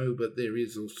don't know, but there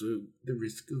is also the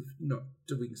risk of not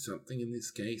doing something in this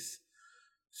case.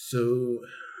 So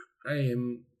I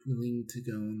am willing to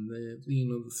go on the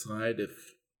lean on the side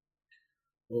of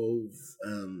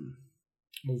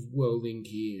welding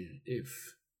here,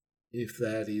 if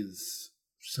that is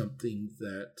something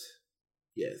that,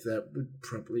 yes, that would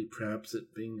probably perhaps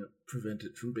prevent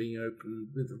it from being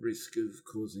opened with the risk of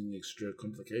causing extra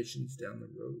complications down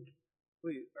the road.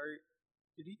 Wait,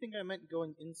 did you think I meant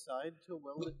going inside to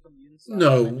weld it from the inside?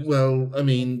 No, well, I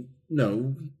mean,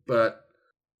 no, but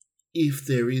if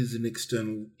there is an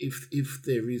external, if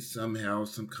there is somehow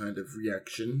some kind of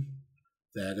reaction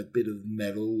that a bit of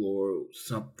metal or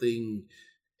something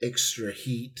extra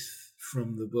heat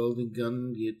from the welding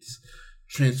gun gets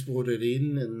transported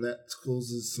in and that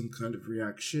causes some kind of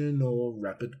reaction or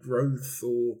rapid growth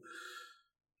or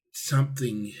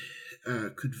something,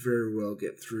 could very well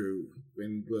get through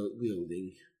when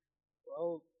wielding.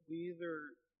 Well, we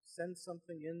either send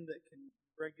something in that can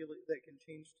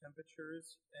change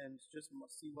temperatures and just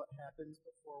see what happens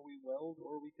before we weld,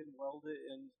 or we can weld it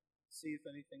and see if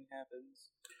anything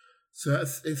happens. So I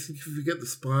think if we get the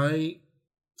spy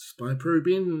probe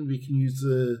in, we can use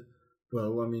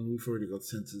we've already got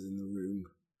sensors in the room,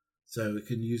 so we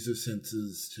can use the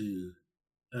sensors to.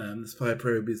 The spy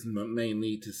probe is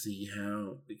mainly to see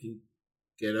how we can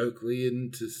get Oakley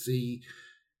in, to see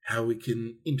how we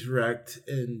can interact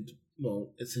and,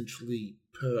 essentially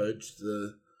purge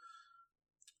the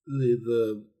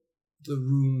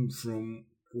room from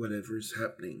whatever is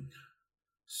happening.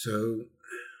 So,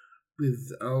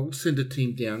 I'll send a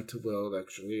team down to weld.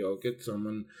 Actually, I'll get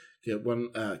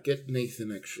get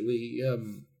Nathan actually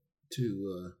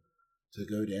to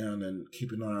go down and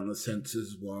keep an eye on the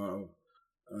sensors while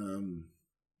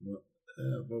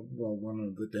one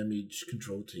of the damage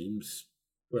control teams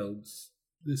welds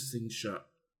this thing shut.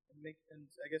 And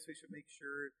I guess we should make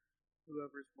sure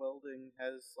whoever's welding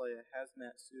has like a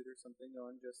hazmat suit or something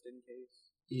on just in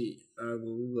case. Yeah, I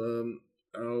will.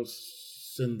 I'll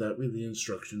send that with the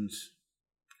instructions.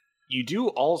 You do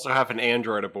also have an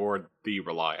android aboard the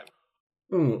Reliant.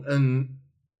 Oh, and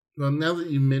now that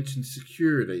you mentioned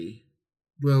security,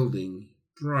 welding,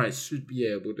 Bryce should be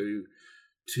able to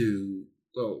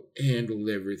handle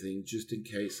everything just in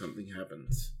case something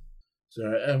happens. So,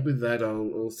 with that,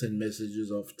 I'll send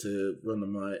messages off to one of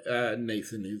my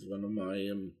Nathan, who's one of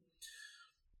my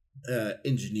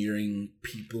engineering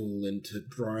people, and to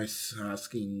Bryce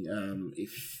asking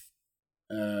if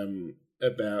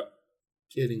about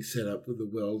getting set up with the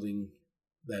welding,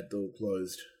 that door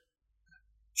closed.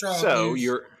 Charles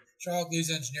leaves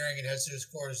engineering and heads to his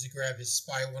quarters to grab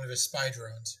one of his spy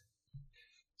drones.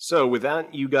 So with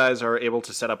that, you guys are able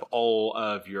to set up all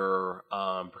of your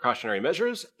precautionary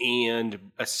measures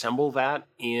and assemble that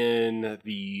in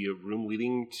the room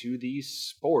leading to the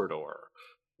Spore Door.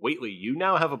 Waitley, you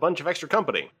now have a bunch of extra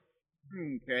company.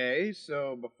 Okay,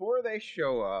 so before they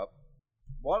show up,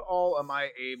 What all am I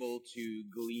able to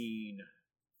glean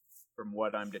from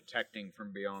what I'm detecting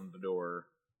from beyond the door?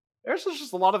 There's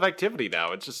just a lot of activity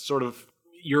now. It's just sort of,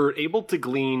 you're able to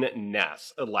glean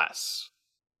less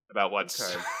about what's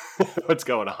Okay. what's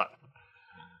going on.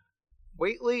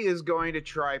 Waitley is going to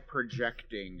try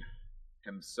projecting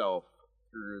himself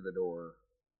through the door.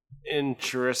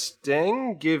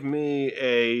 Interesting. Give me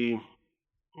a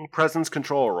presence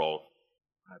control roll.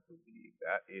 I believe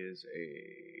that is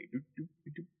a...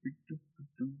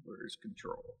 Where's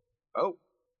control? Oh,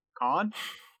 con?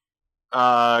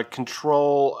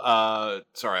 Control,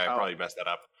 sorry, I probably messed that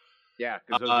up. Yeah,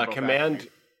 because command,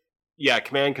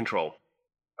 command control.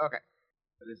 Okay.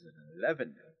 That is an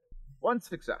 11. One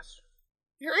success.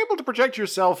 You're able to project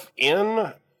yourself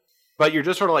in, but you're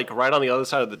just sort of like right on the other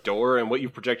side of the door, and what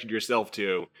you've projected yourself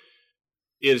to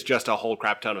is just a whole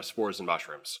crap ton of spores and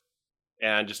mushrooms.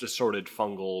 And just assorted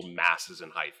fungal masses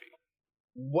and hyphae.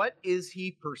 What is he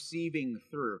perceiving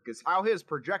through? Because how his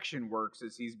projection works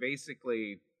is he's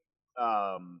basically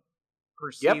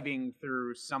perceiving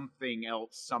through something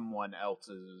else, someone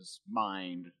else's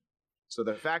mind. So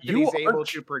the fact that he's able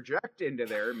to project into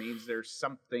there means there's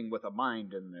something with a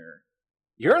mind in there.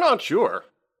 You're not sure.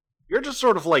 You're just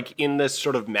sort of like in this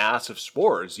sort of mass of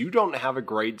spores. You don't have a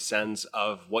great sense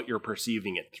of what you're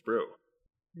perceiving it through.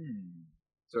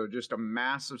 So just a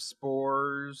mass of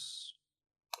spores.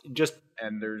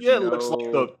 And there's it looks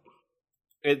like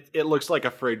it looks like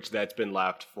a fridge that's been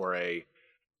left for a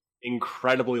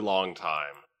incredibly long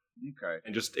time. Okay.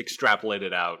 And just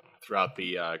extrapolated out throughout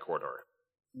the corridor.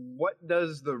 What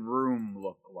does the room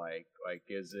look like? Like,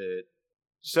 is it...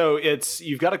 So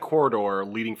you've got a corridor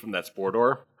leading from that spore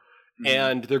door,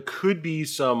 and there could be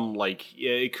some, like,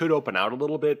 it could open out a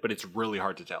little bit, but it's really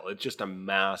hard to tell. It's just a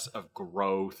mass of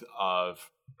growth of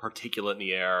particulate in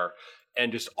the air,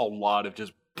 and just a lot of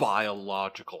just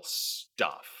biological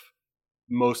stuff,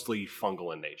 mostly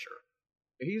fungal in nature.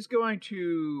 He's going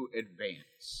to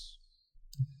advance.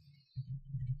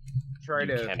 You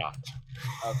cannot.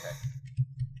 Okay.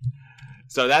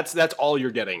 So that's all you're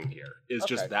getting here, is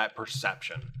just that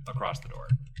perception across the door.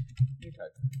 Okay.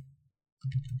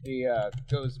 He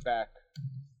goes back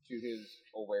to his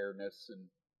awareness, and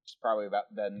it's probably about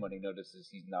then when he notices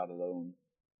he's not alone.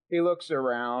 He looks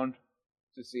around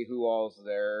to see who all's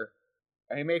there,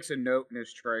 and he makes a note in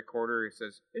his tricorder. He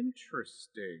says,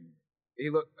 "Interesting." He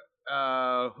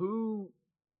who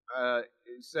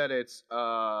said it's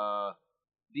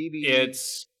DB?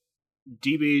 It's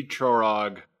DB,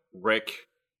 Chorog, Rick,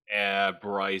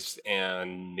 Bryce,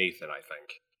 and Nathan, I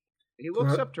think. He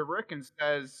looks up to Rick and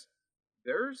says,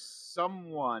 "There's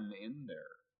someone in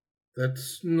there."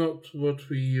 That's not what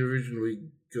we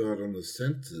originally got on the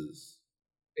sensors.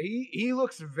 He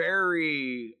looks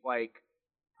very, like,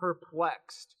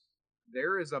 perplexed.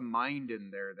 There is a mind in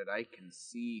there that I can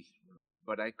see through,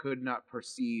 but I could not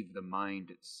perceive the mind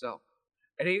itself.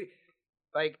 And he,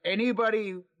 like,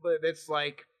 anybody that's,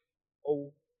 like,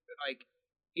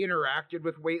 interacted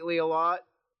with Waitley a lot,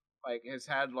 like, has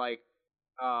had, like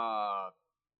Chorog.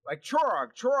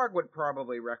 Chorog would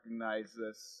probably recognize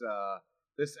this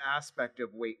aspect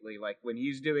of Waitley, like, when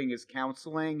he's doing his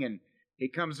counseling and he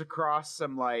comes across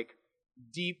some, like,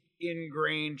 deep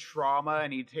ingrained trauma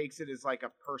and he takes it as, like,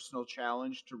 a personal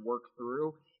challenge to work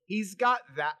through. He's got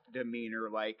that demeanor,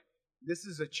 like, this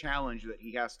is a challenge that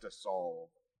he has to solve.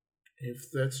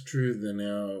 If that's true, then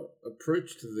our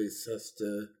approach to this has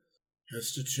to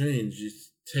change.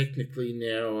 It's technically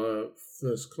now a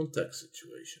first contact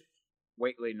situation.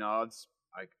 Waitley nods.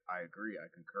 I agree, I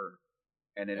concur.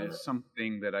 And it is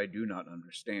something that I do not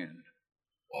understand.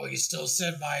 Well, you still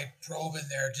send my probe in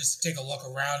there just to take a look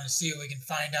around and see if we can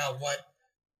find out what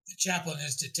the chaplain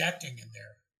is detecting in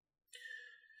there.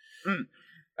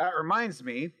 That reminds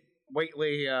me,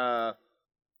 Waitley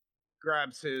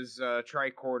grabs his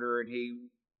tricorder and he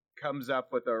comes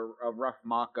up with a rough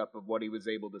mock-up of what he was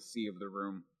able to see of the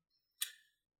room.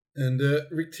 And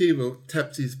Rick T will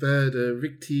taps his bad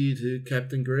Rick T to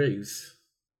Captain Graves.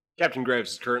 Captain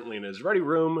Graves is currently in his ready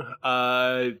room,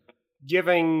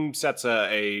 giving Setsa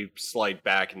a slight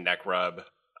back and neck rub,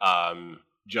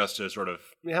 just to sort of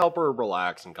help her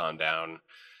relax and calm down.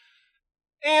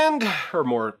 Or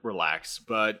more relax,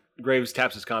 but Graves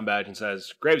taps his comm badge and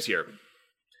says, "Graves here."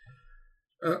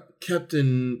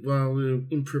 Captain, while we're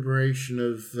in preparation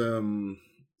of,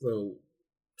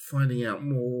 finding out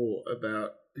more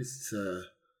about this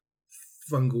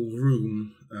fungal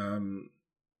room,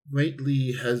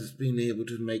 Waitley has been able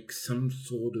to make some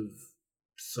sort of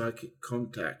psychic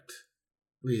contact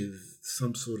with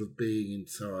some sort of being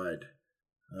inside.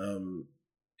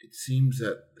 It seems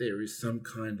that there is some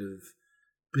kind of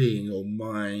being or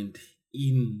mind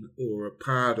in or a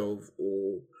part of,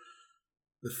 or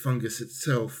the fungus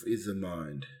itself is a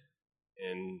mind.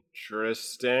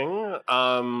 Interesting.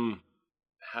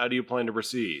 How do you plan to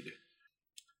proceed?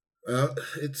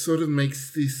 It sort of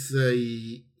makes this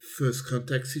a first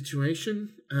contact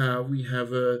situation. We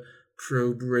have a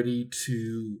probe ready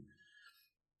to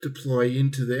deploy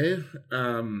into there.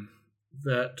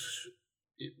 That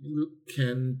it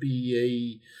can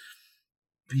be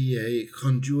a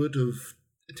conduit of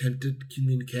attempted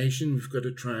communication. We've got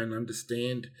to try and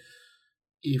understand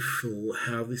if or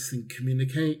how this thing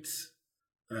communicates.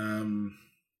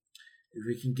 If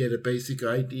we can get a basic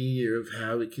idea of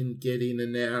how it can get in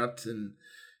and out and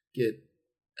get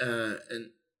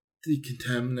and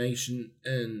decontamination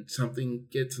and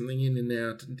get something in and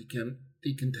out and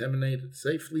decontaminate it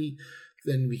safely,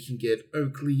 then we can get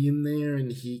Oakley in there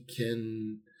and he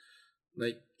can,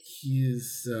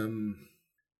 his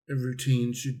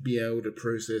routine should be able to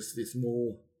process this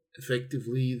more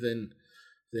effectively than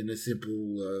a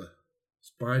simple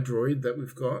spy droid that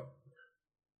we've got.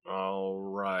 All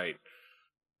right.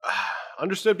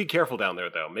 Understood. Be careful down there,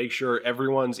 though. Make sure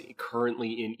everyone's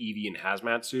currently in EV and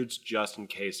hazmat suits, just in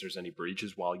case there's any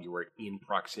breaches while you are in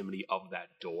proximity of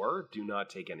that door. Do not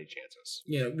take any chances.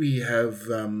 Yeah, we have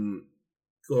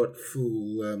got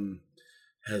full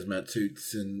hazmat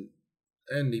suits, and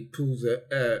he pulls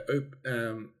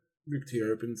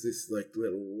Richter opens this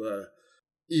little.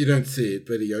 You don't see it,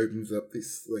 but he opens up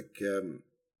this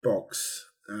box,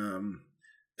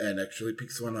 and actually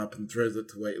picks one up and throws it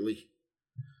to Whately.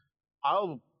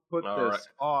 I'll put All this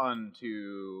on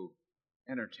to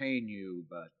entertain you,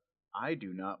 but I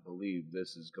do not believe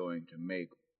this is going to make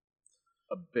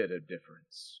a bit of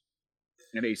difference.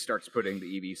 And he starts putting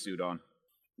the EV suit on.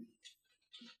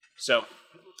 So,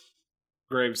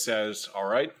 Graves says, all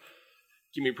right,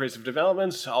 keep me appraised of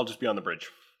developments. I'll just be on the bridge.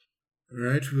 All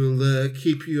right, we'll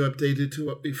keep you updated to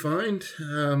what we find.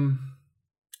 And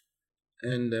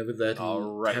with that,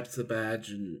 he taps the badge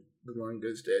and the line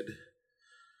goes dead.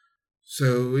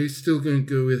 So we're still going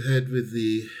to go ahead with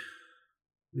the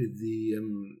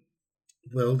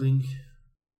welding.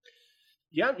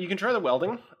 Yeah, you can try the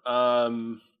welding,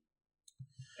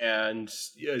 and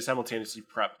simultaneously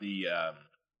prep the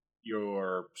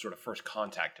your sort of first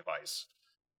contact device.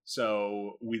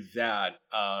 So with that,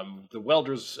 the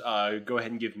welders go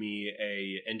ahead and give me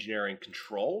a engineering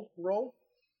control roll,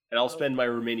 and I'll spend my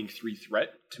remaining 3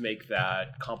 threat to make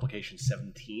that complication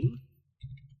 17.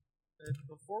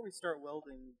 Before we start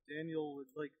welding, Daniel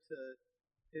would like to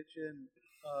pitch in.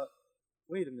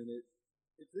 Wait a minute.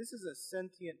 If this is a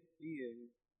sentient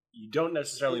being, You don't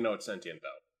necessarily know it's sentient,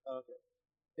 though. okay.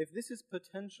 If this is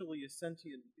potentially a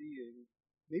sentient being,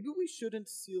 maybe we shouldn't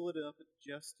seal it up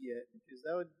just yet, because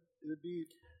it would be,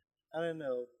 I don't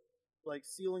know, like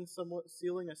sealing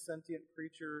a sentient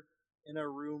creature in a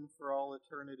room for all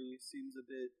eternity seems a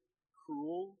bit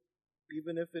cruel.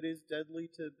 Even if it is deadly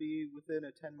to be within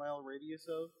a 10-mile radius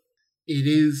of? It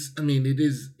is a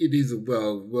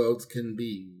weld. Welds can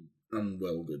be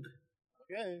unwelded.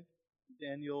 Okay.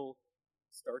 Daniel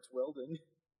starts welding.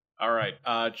 All right,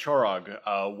 Chorog,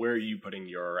 where are you putting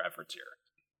your efforts here?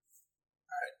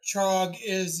 Chorog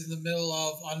is in the middle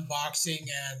of unboxing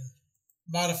and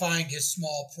modifying his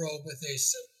small probe with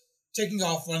taking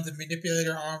off one of the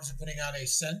manipulator arms and putting on a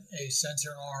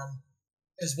sensor arm,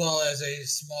 as well as a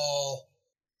small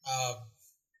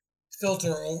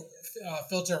filter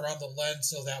around the lens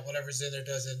so that whatever's in there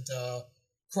doesn't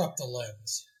corrupt the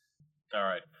lens. All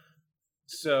right.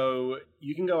 So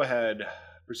you can go ahead,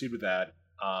 proceed with that.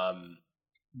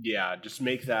 Yeah, just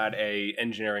make that a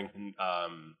engineering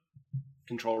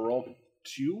control roll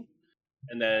 2,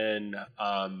 and then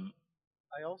I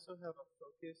also have a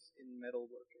focus in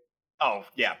metalworking. Oh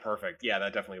yeah, perfect. Yeah,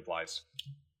 that definitely applies.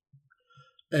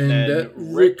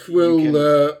 And Rick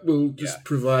will just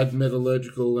provide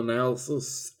metallurgical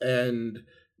analysis and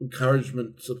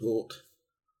encouragement support.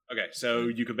 Okay, so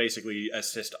you could basically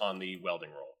assist on the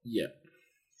welding roll. Yeah.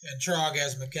 And Chorog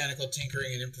has mechanical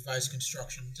tinkering and improvised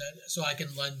construction, so I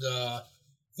can lend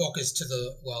focus to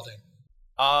the welding.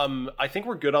 I think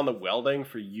we're good on the welding.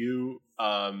 For you,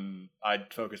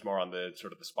 I'd focus more on the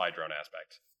sort of the spy drone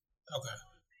aspect. Okay.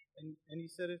 And you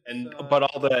said it's... but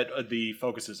all the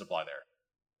focuses apply there.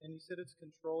 And you said it's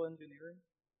control engineering?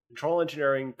 Control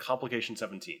engineering, complication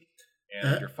 17.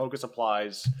 And your focus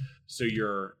applies, so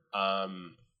your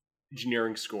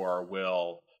engineering score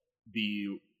will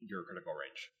be your critical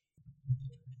range.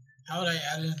 How would I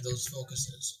add in those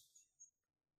focuses?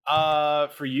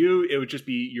 For you, it would just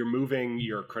be you're moving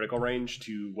your critical range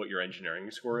to what your engineering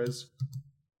score is.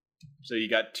 So you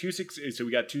got we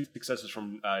got 2 successes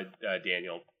from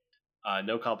Daniel.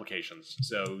 No complications.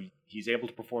 So he's able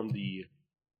to perform the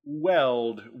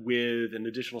weld with an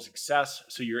additional success.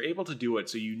 So you're able to do it.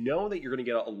 So you know that you're going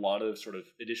to get a lot of sort of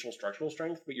additional structural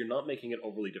strength, but you're not making it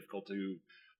overly difficult to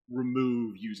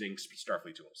remove using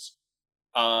Starfleet tools.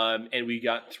 And we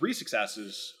got 3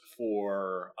 successes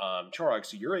for Chorog,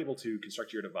 so you're able to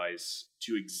construct your device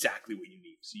to exactly what you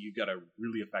need. So you've got a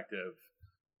really effective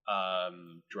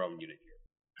drone unit here.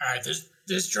 All right,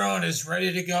 this drone is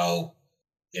ready to go.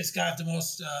 It's got the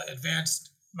most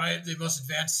advanced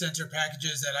sensor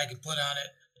packages that I can put on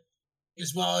it,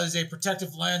 as well as a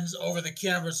protective lens over the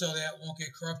camera so that it won't get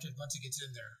corrupted once it gets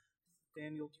in there.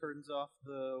 Daniel turns off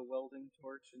the welding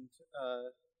torch and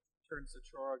turns to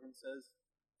Chorog and says,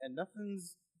 "And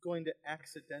nothing's going to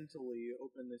accidentally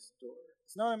open this door.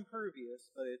 It's not impervious,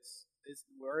 but it's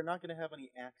we're not going to have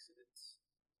any accidents."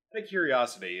 Out of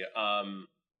curiosity,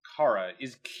 Kara,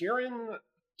 is Kieran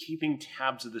keeping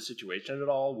tabs of the situation at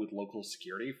all with local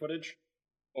security footage?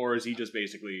 Or is he just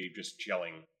basically just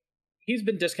chilling? He's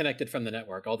been disconnected from the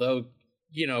network, although,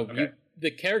 Okay.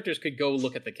 the characters could go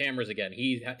look at the cameras again.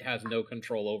 He has no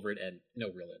control over it and no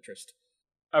real interest.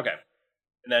 Okay.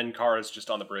 And then Kara's just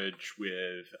on the bridge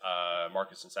with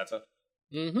Marcus and Sansa.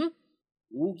 Mm-hmm.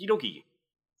 Okie dokie.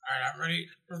 All right, I'm ready.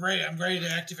 We're ready. I'm ready to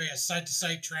activate a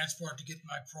site-to-site transport to get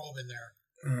my probe in there.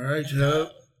 All right,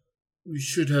 And, we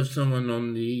should have someone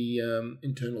on the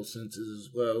internal sensors as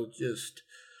well, just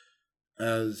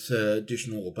as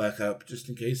additional backup, just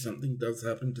in case something does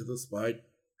happen to the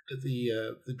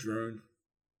drone.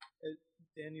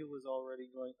 Daniel was already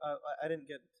going. I didn't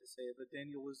get to say it, but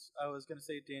I was going to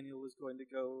say Daniel was going to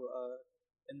go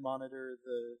and monitor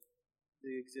the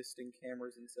existing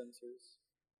cameras and sensors.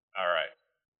 All right.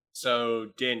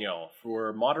 So Daniel,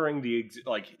 for monitoring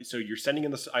so you're sending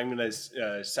in I'm going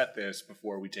to set this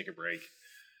before we take a break.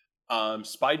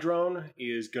 Spy drone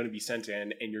is going to be sent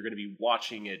in, and you're going to be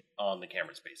watching it on the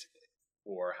cameras, basically,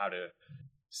 for how to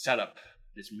set up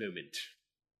this moment.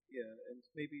 Yeah, and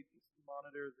maybe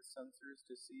monitor the sensors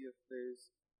to see if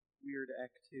there's weird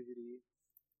activity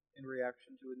in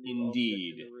reaction to a new Indeed.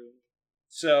 object in the room.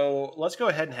 So let's go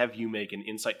ahead and have you make an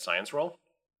insight science roll.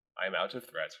 I'm out of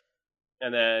threat.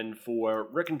 And then for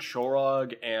Rick and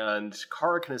Chorog, and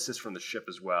Kara can assist from the ship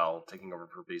as well, taking over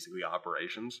for basically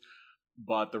operations,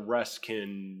 but the rest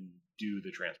can do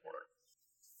the transporter.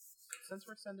 Since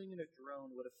we're sending in a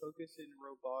drone, would a focus in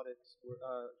robotics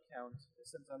count,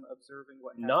 since I'm observing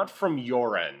what happens? Not from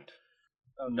your end.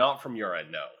 Okay. Not from your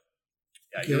end, no.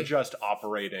 Yeah, Okay. You're just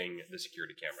operating the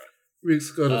security camera.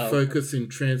 Rick's got a focus in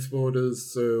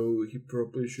transporters, so he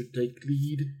probably should take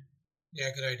lead. yeah,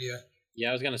 good idea. Yeah,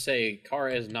 I was going to say,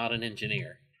 Kara is not an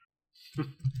engineer.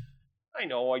 I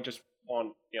know, I just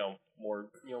want, more,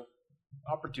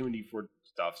 opportunity for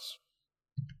stuffs.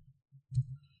 All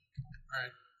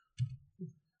right.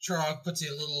 Chorog puts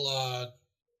a little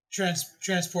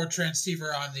transport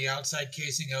transceiver on the outside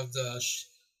casing of the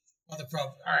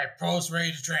probe. All right, probe's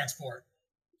ready to transport.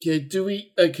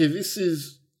 Okay, this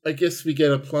is, I guess we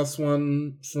get a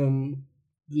 +1 from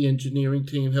the engineering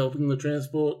team helping the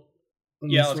transport.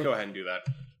 Yeah, let's go ahead and do that.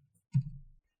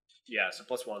 Yeah, so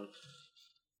 +1.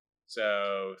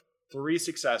 So 3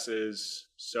 successes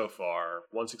so far.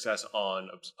 1 success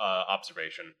on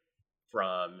observation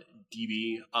from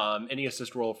DB. Any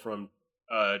assist roll from...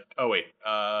 Chorog.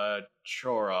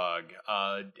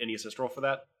 Any assist roll for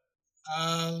that?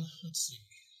 Let's see.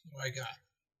 What do I got?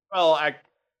 Well,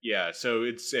 yeah, so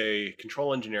it's a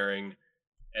control engineering,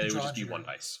 and it would Control just be 1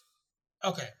 engineering. dice.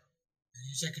 Okay.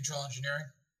 You said control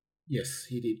engineering? Yes,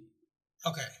 he did.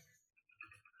 Okay.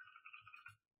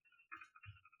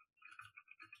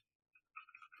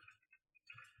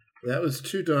 That was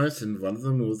 2 dice, and one of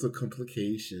them was a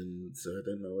complication, so I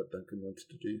don't know what Duncan wants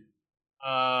to do.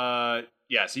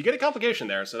 Yeah, so you get a complication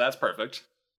there, so that's perfect.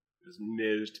 It's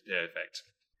most perfect.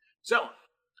 So,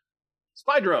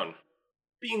 spy drone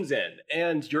beams in,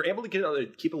 and you're able to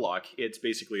keep a lock. It's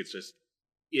just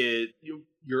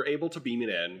you're able to beam it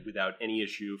in without any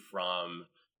issue from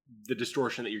the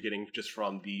distortion that you're getting just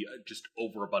from the just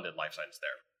overabundant life signs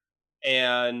there.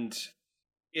 And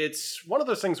it's one of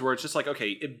those things where it's just like,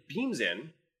 okay, it beams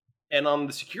in, and on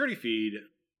the security feed,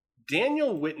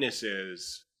 Daniel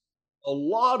witnesses a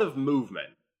lot of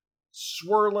movement.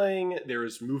 Swirling,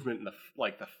 there's movement in the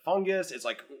fungus. It's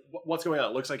like, what's going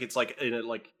on? It looks like it's like in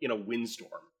a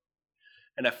windstorm.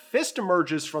 And a fist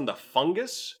emerges from the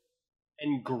fungus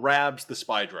and grabs the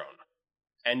spy drone.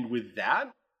 And with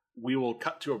that, we will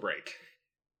cut to a break.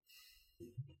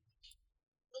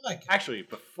 Actually,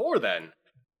 before then,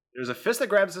 there's a fist that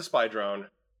grabs the spy drone,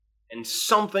 and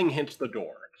something hits the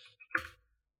door.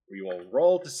 We will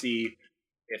roll to see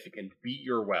if it can beat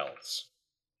your wells.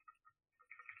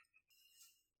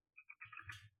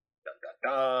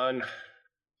 Done.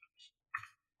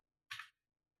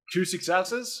 2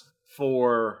 successes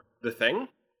for the thing,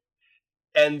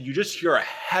 and you just hear a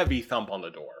heavy thump on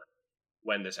the door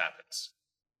when this happens.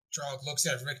 Trog looks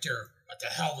at Richter. What the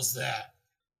hell was that?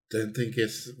 Don't think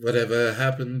it's whatever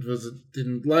happened was it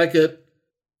didn't like it.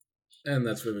 And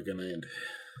that's where we're going to end.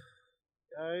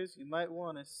 Guys, you might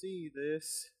want to see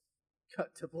this.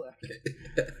 Cut to black.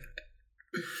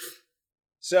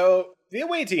 So, the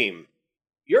away team,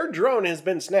 your drone has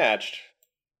been snatched,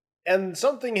 and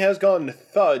something has gone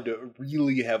thud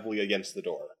really heavily against the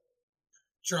door.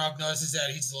 Trog notices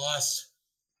that he's lost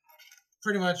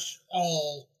pretty much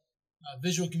all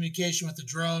visual communication with the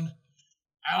drone.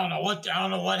 I don't know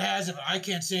what has it, but I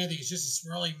can't say anything. It's just a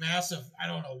swirling mass of I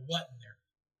don't know what in there.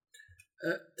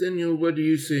 Daniel, what are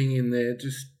you seeing in there?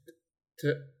 Just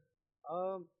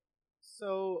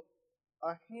So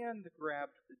a hand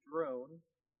grabbed the drone.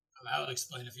 That would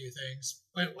explain a few things.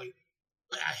 Wait.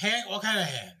 A hand? What kind of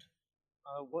hand?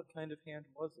 What kind of hand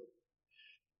was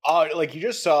it? Like you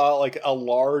just saw like a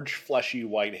large, fleshy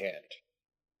white hand.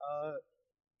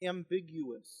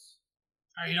 Ambiguous.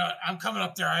 All right, you know what? I'm coming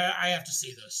up there. I have to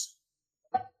see this.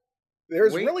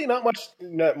 There's really not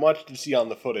much to see on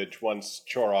the footage once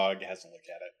Chorog has a look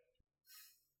at it.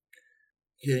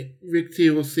 Okay,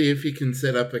 Richter will see if he can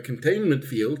set up a containment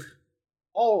field.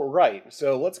 All right,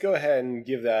 so let's go ahead and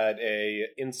give that a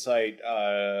insight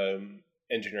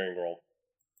engineering roll,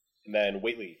 and then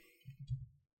Waitley.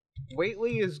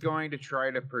 Waitley is going to try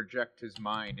to project his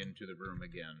mind into the room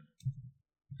again.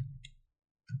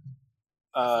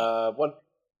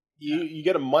 You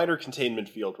get a minor containment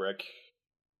field, Rick.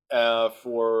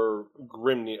 For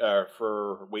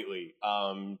for Waitley.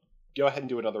 Go ahead and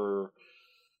do another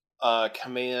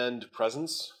command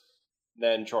presence,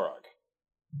 then Chorog.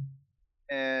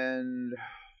 And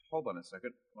hold on a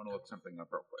second. I want to look something up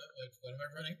real quick. What am I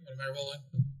running? What am I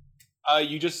rolling?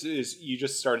 You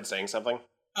just started saying something.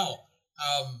 Oh,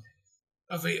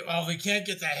 if we can't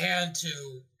get the hand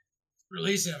to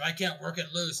release it, if I can't work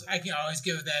it loose, I can always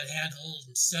give that hand a little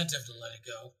incentive to let it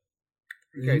go.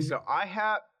 Okay, so I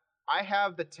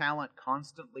have the talent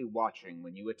constantly watching.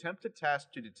 When you attempt a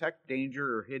task to detect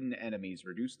danger or hidden enemies,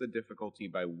 reduce the difficulty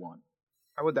by 1.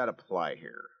 How would that apply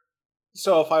here?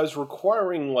 So if I was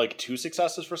requiring like 2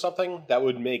 successes for something, that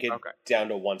would make it down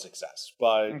to 1 success.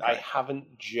 But I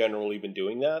haven't generally been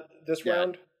doing that this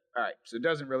round. All right, so it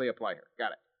doesn't really apply here.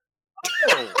 Got it.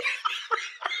 Oh,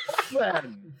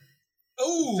 then.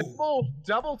 Ooh,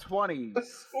 double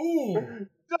 20s. Ooh,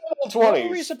 double 20s. What were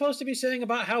we supposed to be saying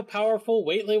about how powerful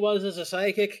Waitley was as a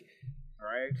psychic? All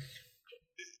right.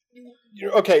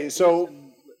 Okay, so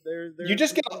you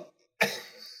just get.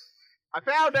 I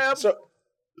found him. So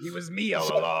he was me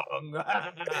all along.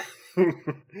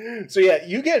 So yeah,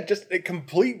 you get just a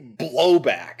complete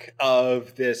blowback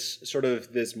of this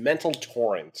mental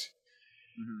torrent,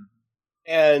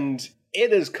 and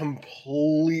it has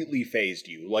completely phased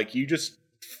you. Like you just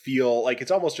feel like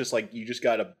it's almost just like you just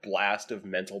got a blast of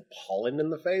mental pollen in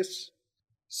the face.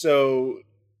 So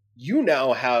you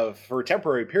now have, for a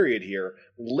temporary period here,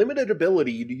 limited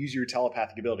ability to use your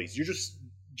telepathic abilities. You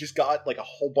just got like a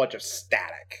whole bunch of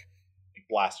static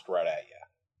blasted right at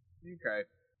you. Okay.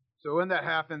 So when that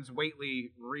happens,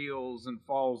 Waitley reels and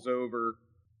falls over,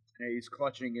 and he's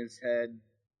clutching his head,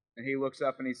 and he looks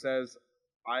up and he says,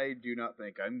 I do not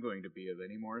think I'm going to be of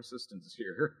any more assistance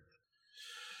here.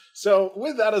 So,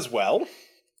 with that as well,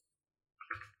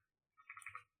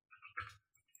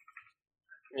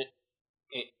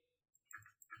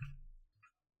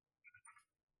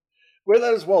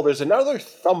 there's another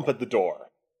thump at the door,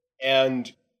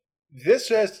 and this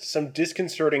has some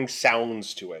disconcerting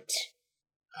sounds to it.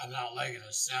 I'm not liking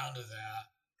the sound of that.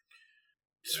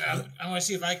 I want to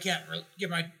see if I can't get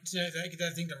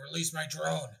that thing to release my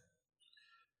drone.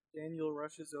 Daniel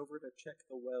rushes over to check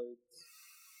the welds.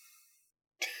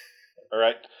 All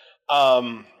right.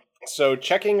 So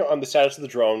checking on the status of the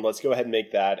drone, let's go ahead and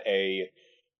make that a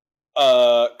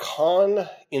con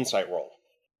insight roll.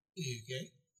 Okay.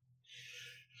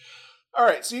 All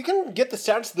right, so you can get the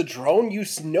status of the drone. You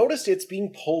notice it's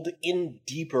being pulled in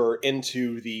deeper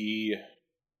into the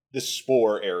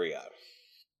spore area.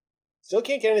 Still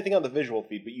can't get anything on the visual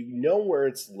feed, but you know where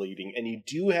it's leading, and you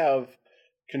do have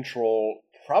control.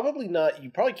 You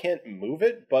probably can't move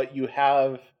it, but you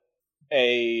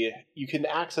can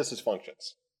access its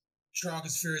functions. Trog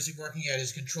is furiously working at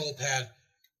his control pad,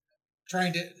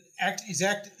 trying to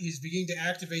he's beginning to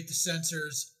activate the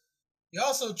sensors. He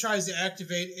also tries to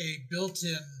activate a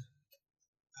built-in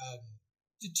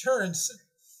deterrence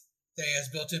that he has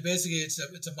built in. Basically, it's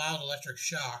a mild electric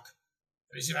shock.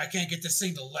 But he said, I can't get this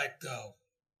thing to let go.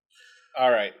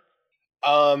 All right.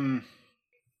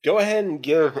 Go ahead and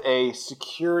give a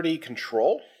security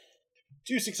control.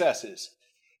 2 successes.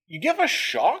 You give a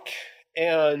shock,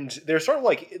 and there's sort of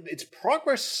like its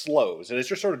progress slows, and it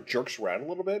just sort of jerks around a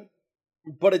little bit,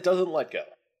 but it doesn't let go.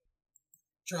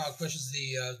 Trog pushes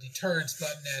the deterrence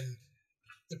button, and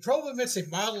the probe emits a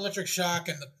mild electric shock,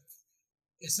 and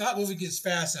it's not moving as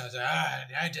fast now. It's like,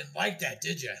 I didn't like that,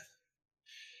 did you?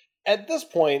 At this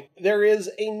point, there is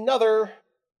another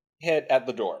hit at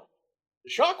the door.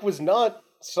 The shock was not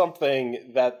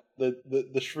something that the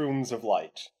shrooms have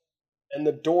liked, and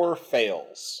the door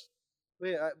fails.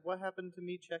 Wait, what happened to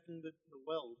me checking the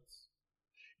welds?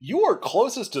 You are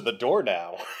closest to the door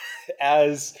now,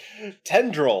 as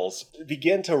tendrils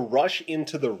begin to rush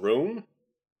into the room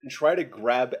and try to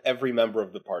grab every member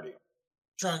of the party.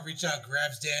 Trog reaches out,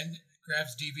 grabs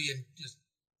DB, and just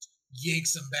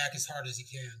yanks him back as hard as he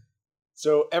can.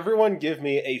 So everyone give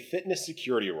me a fitness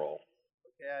security roll.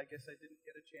 Okay, I guess I didn't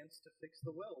get a chance to fix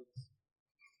the welds.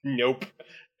 Nope.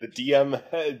 The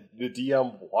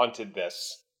DM wanted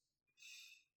this.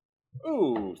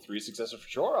 Ooh, 3 successes for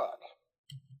Chorog.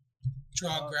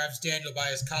 Trog grabs Daniel by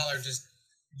his collar, just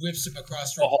whips him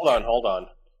across the room. Oh, hold on.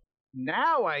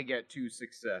 Now I get 2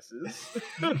 successes.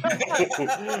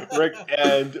 Rick,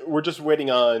 and we're just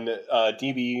waiting on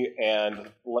DB, and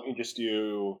let me just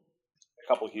do a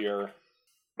couple here.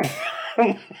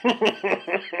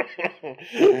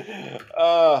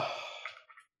 All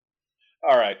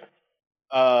right.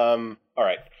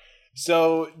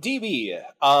 So, DB,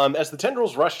 as the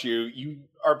tendrils rush you, you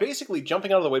are basically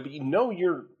jumping out of the way, but you know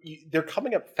they're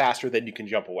coming up faster than you can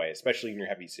jump away, especially in your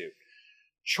heavy suit.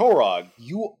 Chorog,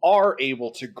 you are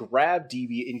able to grab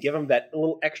DB and give him that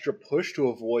little extra push to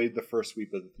avoid the first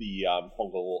sweep of the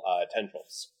fungal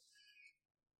tendrils.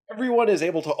 Everyone is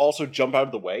able to also jump out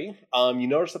of the way. You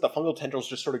notice that the fungal tendrils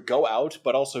just sort of go out,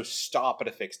 but also stop at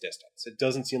a fixed distance. It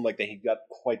doesn't seem like they got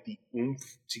quite the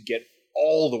oomph to get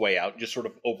all the way out, just sort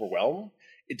of overwhelm.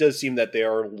 It does seem that they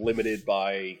are limited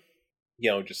by,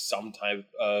 just some type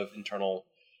of internal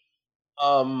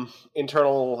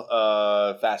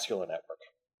vascular network.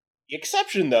 The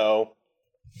exception, though,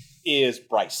 is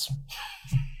Bryce.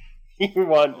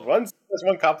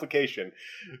 One complication.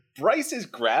 Bryce is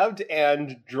grabbed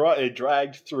and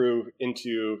dragged through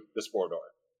into the Spore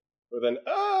Door. With an,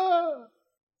 Oh,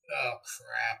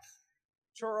 crap.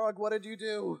 Chorog, what did you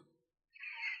do?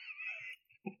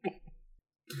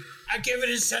 I gave it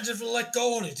incentive to let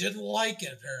go, and it didn't like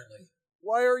it, apparently.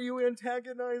 Why are you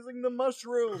antagonizing the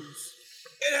mushrooms?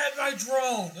 It had my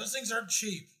drone. Those things aren't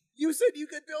cheap. You said you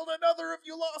could build another if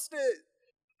you lost it.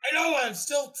 I know, I'm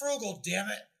still frugal, damn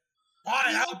it.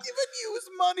 Fine, I'll give you his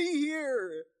money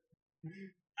here.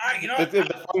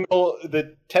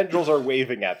 The tendrils are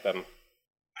waving at them.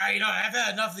 I've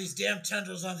had enough of these damn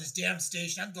tendrils on this damn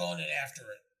station. I'm going in after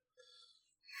it.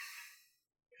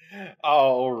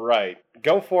 All right,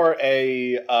 go for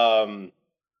a.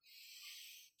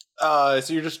 So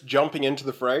you're just jumping into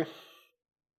the fray.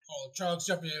 Oh, Charles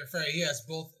jumping into the fray. He has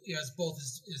both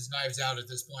his knives out at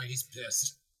this point. He's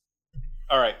pissed.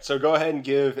 All right, so go ahead and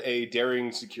give a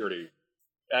daring security.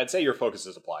 I'd say your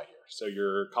focuses apply here. So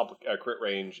your crit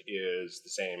range is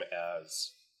the same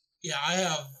as. Yeah, I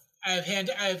have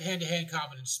hand-to-hand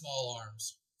combat in small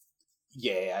arms.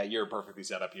 Yeah, you're perfectly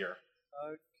set up here.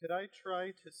 Could I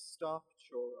try to stop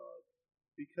Chorog?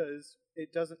 Because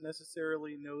it doesn't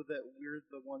necessarily know that we're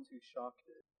the ones who shocked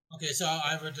it. Okay, so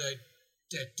I would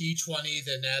D20,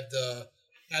 then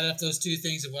add up those two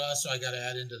things, and what else do I got to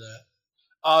add into that?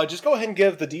 Just go ahead and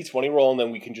give the D20 roll, and then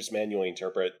we can just manually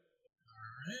interpret. All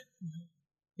right.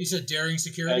 You said daring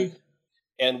security?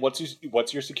 And what's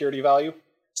your security value?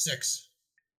 6.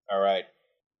 All right.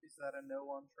 Is that a no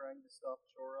on trying to stop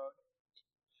Chorog?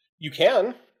 You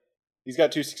can. He's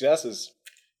got 2 successes.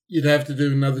 You'd have to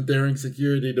do another daring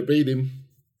security to beat him.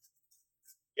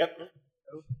 Yep. Okay.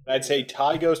 I'd say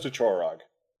tie goes to Chorog.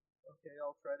 Okay,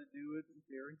 I'll try to do it in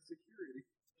daring security.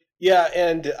 Yeah,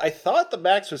 and I thought the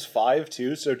max was 5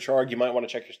 too, so Chorog, you might want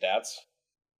to check your stats.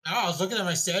 Oh, I was looking at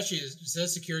my stat sheet. It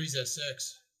says security's at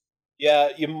 6. Yeah,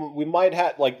 we might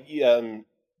have,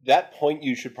 that point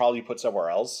you should probably put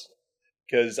somewhere else,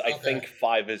 because I think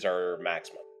 5 is our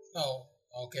maximum. Oh,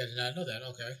 okay, I did not know that,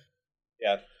 okay.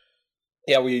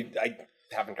 Yeah, I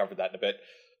haven't covered that in a bit.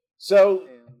 So...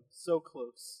 And so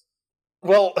close.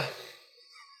 Well,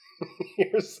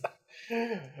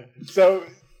 So,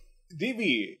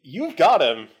 DB, you've got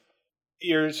him.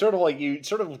 You're sort of you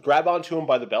grab onto him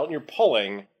by the belt and you're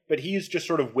pulling, but he's just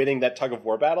sort of winning that tug of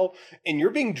war battle, and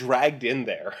you're being dragged in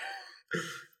there.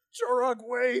 Chorog,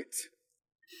 wait!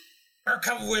 You're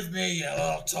coming with me, you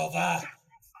little Tova.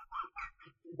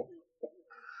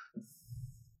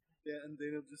 Yeah, and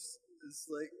Daniel just is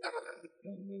like,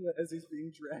 as he's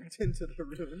being dragged into the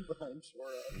room behind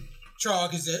Chorog.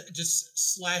 Chorog is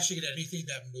just slashing at anything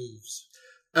that moves.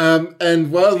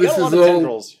 And while So you this got a lot is of all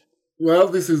tendrils. while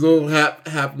this is all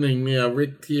happening now,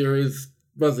 Rick here is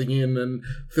buzzing in and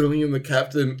filling in the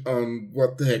captain on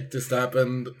what the heck just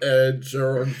happened.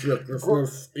 Joran's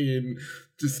recklessness in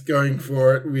just going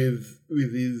for it with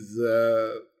his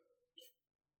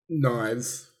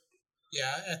knives.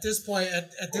 Yeah, at this point,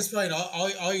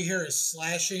 all you hear is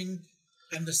slashing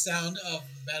and the sound of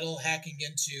metal hacking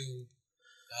into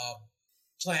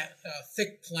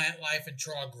thick plant life and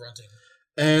Chorog grunting.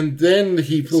 And then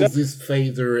he pulls his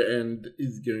phaser and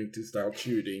is going to start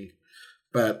shooting.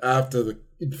 But after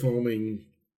informing,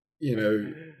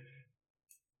 Daniel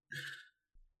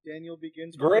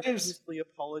begins Graves. profusely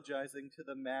apologizing to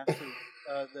the massive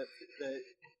that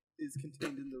is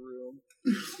contained in the room.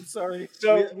 I'm sorry.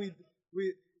 So-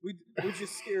 we're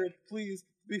just scared. Please,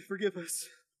 forgive us.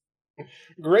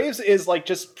 Graves is like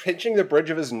just pinching the bridge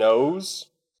of his nose.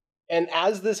 And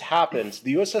as this happens,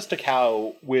 the USS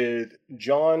Takao with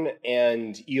John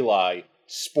and Eli,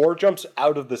 Spore jumps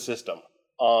out of the system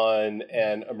on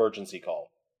an emergency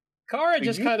call. Kara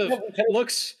just kind of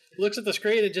looks at the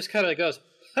screen and just kind of goes,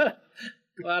 huh,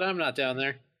 glad I'm not down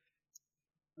there.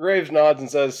 Graves nods and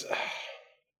says,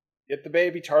 "Get the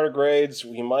baby tardigrades.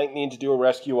 We might need to do a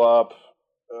rescue op.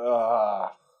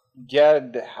 Have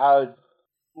Ged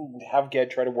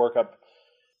try to work up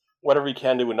whatever he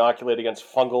can to inoculate against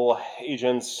fungal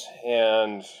agents,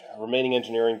 and remaining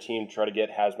engineering team try to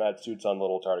get hazmat suits on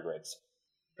little tardigrades."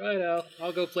 Righto,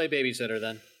 I'll go play babysitter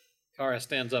then. Kara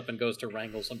stands up and goes to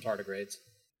wrangle some tardigrades.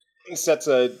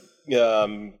 Setsa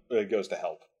goes to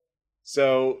help.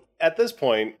 So at this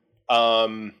point,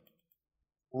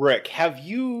 Rick, have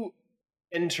you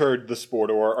entered the Spore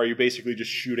Door, or are you basically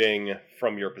just shooting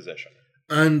from your position?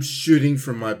 I'm shooting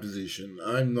from my position.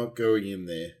 I'm not going in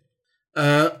there.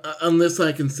 Unless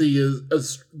I can see a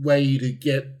way to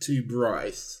get to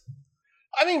Bryce.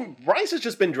 I mean, Bryce has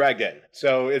just been dragged in.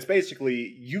 So it's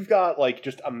basically, you've got like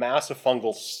just a mass of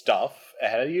fungal stuff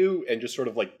ahead of you and just sort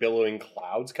of like billowing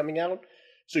clouds coming out.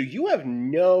 So you have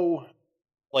no,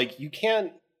 like, you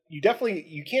can't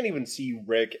even see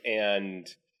Rick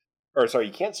and,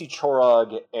 you can't see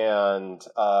Chorog and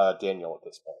Daniel at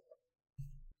this point.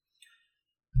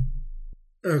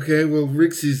 Okay, well,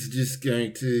 Rix is just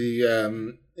going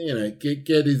to,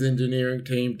 get his engineering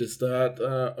team to start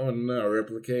on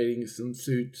replicating some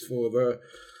suits for the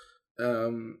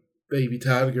baby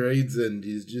tardigrades, and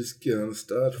he's just going to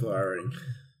start firing.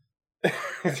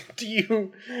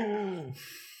 Do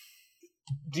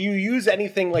you use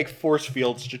anything like force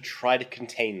fields to try to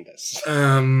contain this?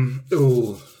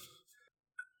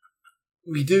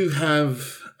 We do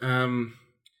have, there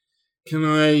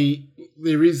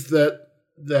is there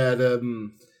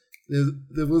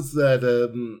was that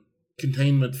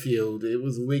containment field. It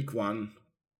was a weak one.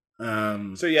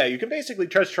 So yeah, you can basically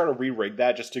try to re-rig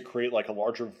that just to create like a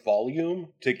larger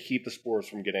volume to keep the spores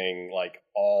from getting like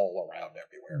all around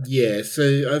everywhere. Yeah,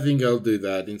 so I think I'll do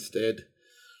that instead.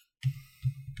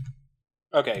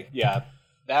 Okay, yeah.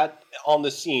 That on the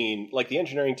scene, like the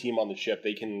engineering team on the ship,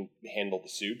 they can handle the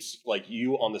suits. Like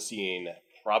you on the scene,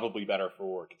 probably better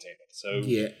for containment. So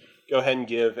yeah. Go ahead and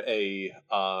give a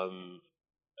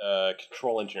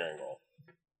control engineering roll.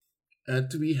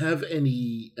 Do we have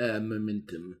any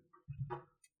momentum?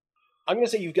 I'm going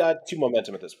to say you've got 2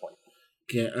 momentum at this point.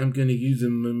 Okay, I'm going to use a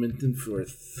momentum for a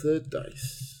third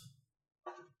dice.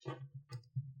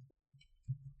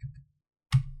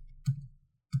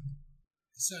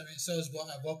 So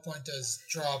at what point does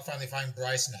Chorog finally find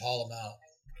Bryce and haul him out?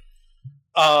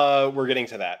 We're getting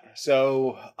to that.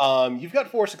 So, you've got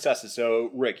 4 successes. So,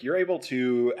 Rick, you're able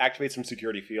to activate some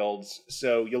security fields.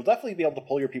 So, you'll definitely be able to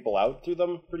pull your people out through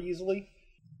them pretty easily.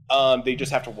 They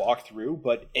just have to walk through,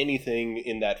 but anything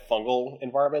in that fungal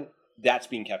environment, that's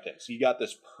being kept in. So, you got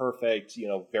this perfect,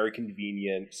 very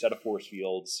convenient set of force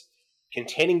fields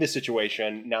containing the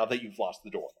situation now that you've lost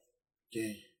the door.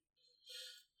 Okay.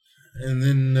 And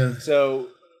then...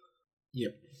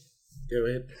 Yep. Go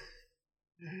ahead.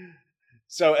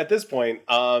 So at this point,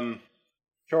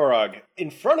 Chorog,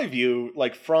 in front of you,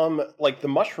 like from like the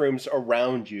mushrooms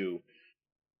around you,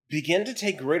 begin to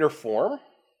take greater form,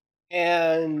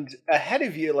 and ahead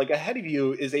of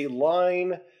you is a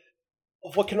line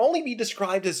of what can only be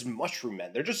described as mushroom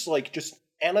men. They're just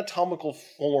anatomical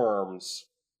forms,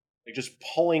 like just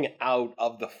pulling out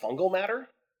of the fungal matter,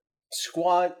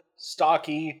 squat,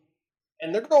 stocky,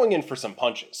 and they're going in for some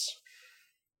punches.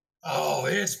 Oh,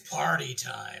 it's party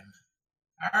time.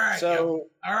 All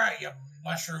right, you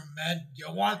mushroom men. You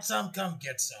want some? Come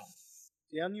get some.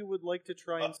 Daniel would like to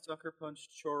try and sucker punch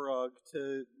Chorog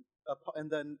and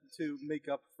then to make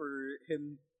up for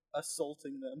him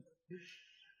assaulting them.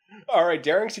 All right,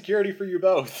 daring security for you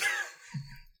both.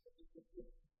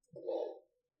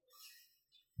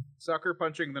 Sucker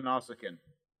punching the Nausicaan.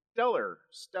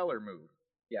 Stellar move.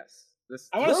 Yes.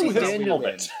 I want to see Through his Daniel.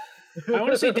 helmet. I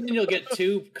want to see Daniel get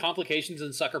 2 complications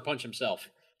and sucker punch himself.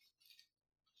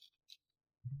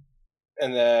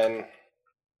 And then...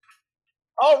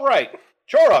 All right,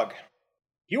 Chorog.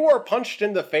 You are punched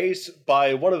in the face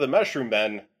by one of the mushroom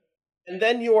men, and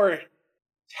then you are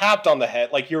tapped on the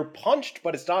head. Like, you're punched,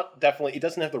 but it's not definitely... It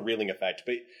doesn't have the reeling effect,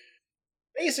 but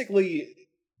basically,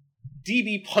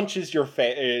 DB punches your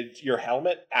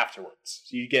helmet afterwards.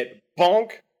 So you get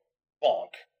bonk, bonk.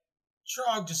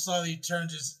 Trog just slightly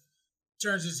turns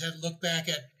his head, look back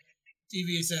at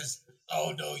DB and says,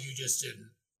 "Oh no, you just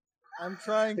didn't." I'm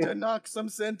trying to knock some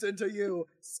sense into you.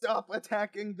 Stop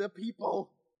attacking the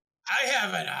people. I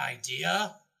have an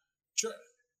idea.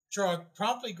 Trog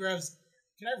promptly grabs.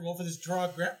 Can I roll for this?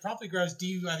 Trog promptly grabs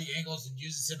DB by the ankles and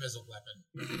uses him as a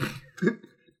weapon.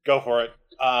 Go for it.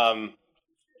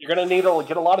 You're going to need to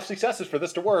get a lot of successes for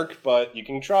this to work, but you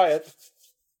can try it.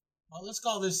 Well, let's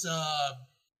call this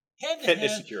head-to-head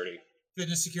Fitness security.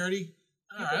 Fitness security.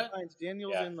 All right.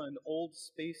 Daniel's in an old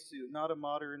spacesuit, not a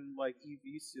modern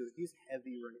EV suit. He's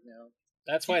heavy right now.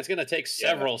 That's why it's going to take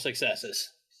several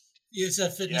successes. Yeah, it's a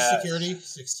fitness security.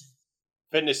 16.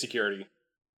 Fitness security.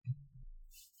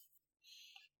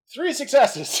 3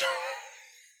 successes.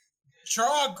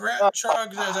 Trog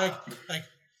is like,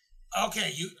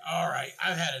 okay, all right,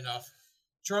 I've had enough.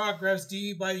 Trog grabs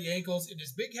D by the ankles in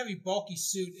his big, heavy, bulky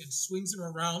suit and swings him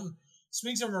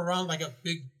around like a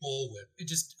big bullwhip. It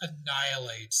just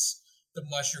annihilates the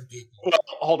mushroom people. Well,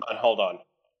 hold on.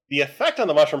 The effect on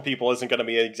the mushroom people isn't going to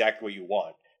be exactly what you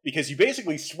want. Because you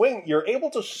basically you're able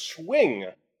to swing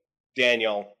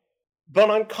Daniel, but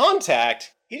on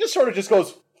contact, he just sort of just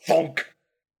goes thunk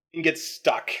and gets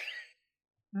stuck.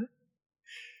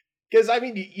 Because, I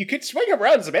mean, you could swing him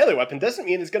around as a melee weapon, doesn't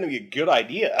mean it's going to be a good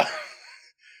idea.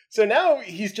 So now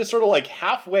he's just sort of like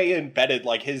halfway embedded,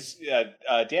 like his,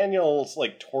 Daniel's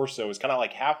like torso is kind of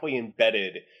like halfway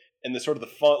embedded in the sort of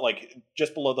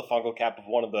just below the fungal cap of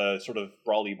one of the sort of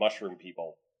brawly mushroom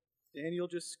people. Daniel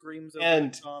just screams over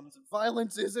Tom's,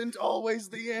 "Violence isn't always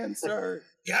the answer."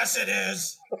 Yes, it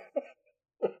is.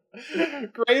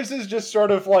 Graves is just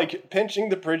sort of like pinching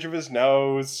the bridge of his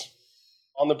nose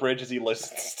on the bridge as he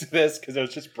listens to this, because it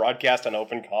was just broadcast on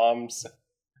open comms.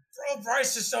 Bro,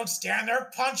 Bryce, just don't stand there,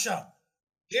 punch him.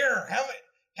 Here,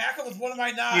 hack him with one of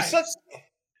my knives.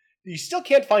 You still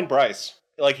can't find Bryce.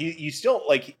 Like, he still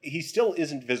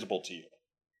isn't visible to you.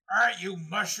 All right, you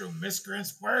mushroom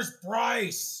miscreants, where's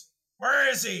Bryce? Where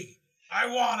is he? I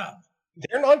want him.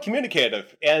 They're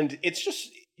non-communicative, and it's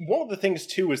just, one of the things,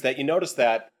 too, is that you notice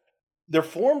that their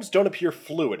forms don't appear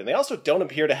fluid, and they also don't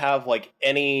appear to have, like,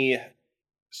 any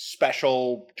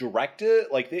special directive.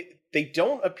 Like, they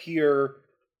don't appear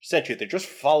sentient. They're just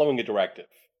following a directive.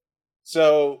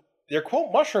 So, they're,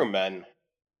 quote, mushroom men,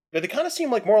 but they kind of seem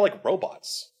like more like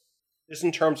robots, just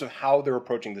in terms of how they're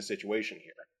approaching the situation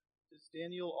here. Does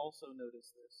Daniel also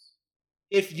notice this?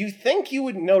 If you think you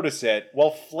would notice it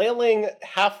while flailing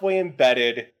halfway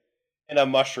embedded in a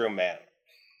mushroom man,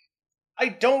 I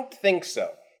don't think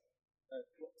so.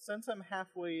 Since I'm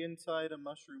halfway inside a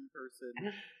mushroom person,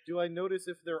 do I notice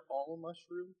if they're all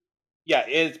mushroom? Yeah,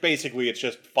 it's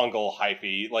just fungal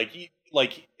hyphae.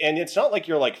 And it's not like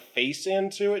you're like face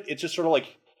into it. It's just sort of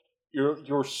like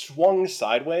you're swung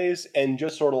sideways and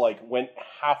just sort of like went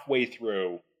halfway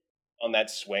through on that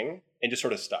swing and just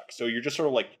sort of stuck. So you're just sort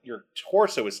of like your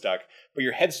torso is stuck, but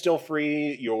your head's still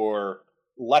free. Your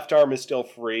left arm is still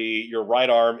free. Your right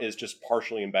arm is just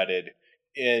partially embedded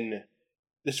in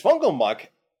this fungal muck.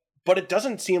 But it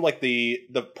doesn't seem like the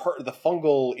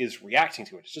fungal is reacting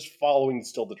to it. It's just following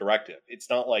still the directive. It's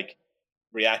not like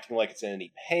reacting like it's in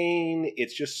any pain.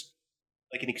 It's just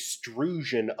like an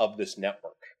extrusion of this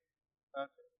network.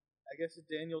 I guess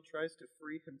Daniel tries to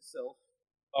free himself.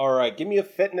 All right, give me a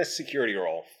fitness security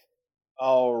roll.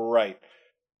 All right.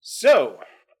 So,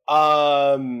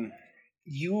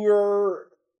 you're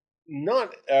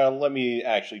not... let me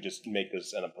actually just make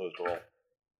this an opposed roll.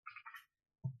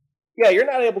 Yeah, you're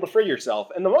not able to free yourself,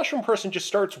 and the mushroom person just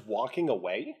starts walking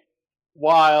away,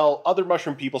 while other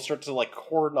mushroom people start to, like,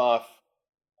 cordon off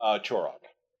Chorog.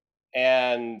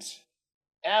 And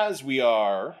as we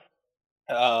are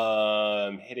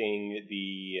hitting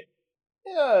the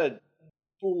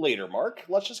later, Mark.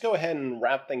 Let's just go ahead and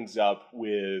wrap things up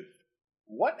with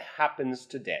what happens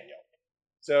to Daniel.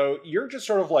 So you're just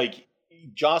sort of like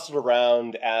jostled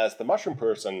around as the mushroom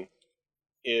person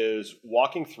is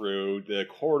walking through the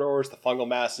corridors, the fungal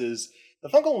masses. The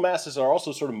fungal masses are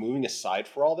also sort of moving aside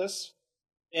for all this.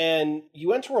 And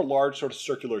you enter a large sort of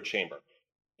circular chamber.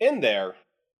 In there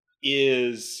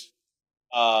is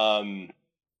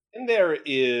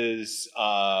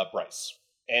Bryce.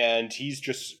 And he's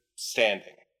just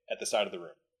standing at the side of the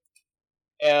room.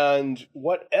 And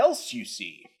what else you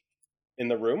see in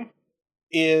the room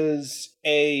is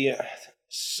a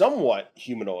somewhat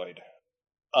humanoid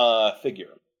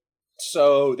figure.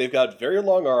 So they've got very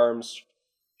long arms,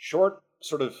 short,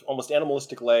 sort of almost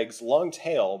animalistic legs, long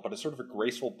tail, but a sort of a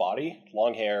graceful body,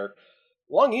 long hair,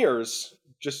 long ears,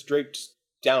 just draped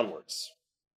downwards.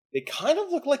 They kind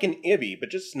of look like an Ibby, but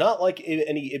just not like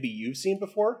any Ibby you've seen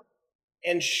before.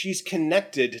 And she's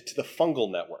connected to the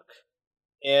fungal network.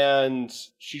 And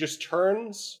she just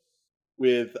turns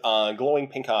with glowing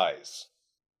pink eyes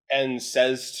and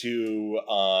says to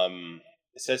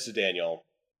Daniel,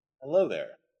 "Hello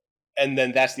there." And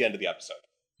then that's the end of the episode.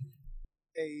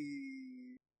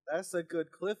 Hey, that's a good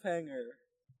cliffhanger.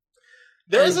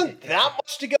 There isn't that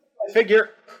much to go. I figure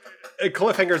a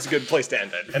cliffhanger is a good place to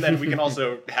end it. And then we can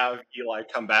also have Eli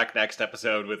come back next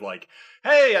episode with like,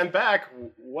 "Hey, I'm back.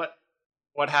 What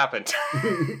happened?"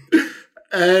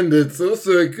 And it's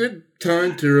also a good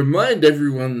time to remind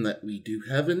everyone that we do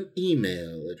have an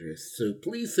email address. So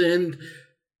please send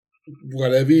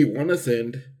whatever you want to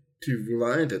send to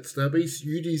Reliant at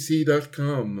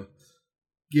StarbaseUDC.com.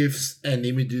 Gifts and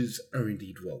images are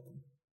indeed welcome.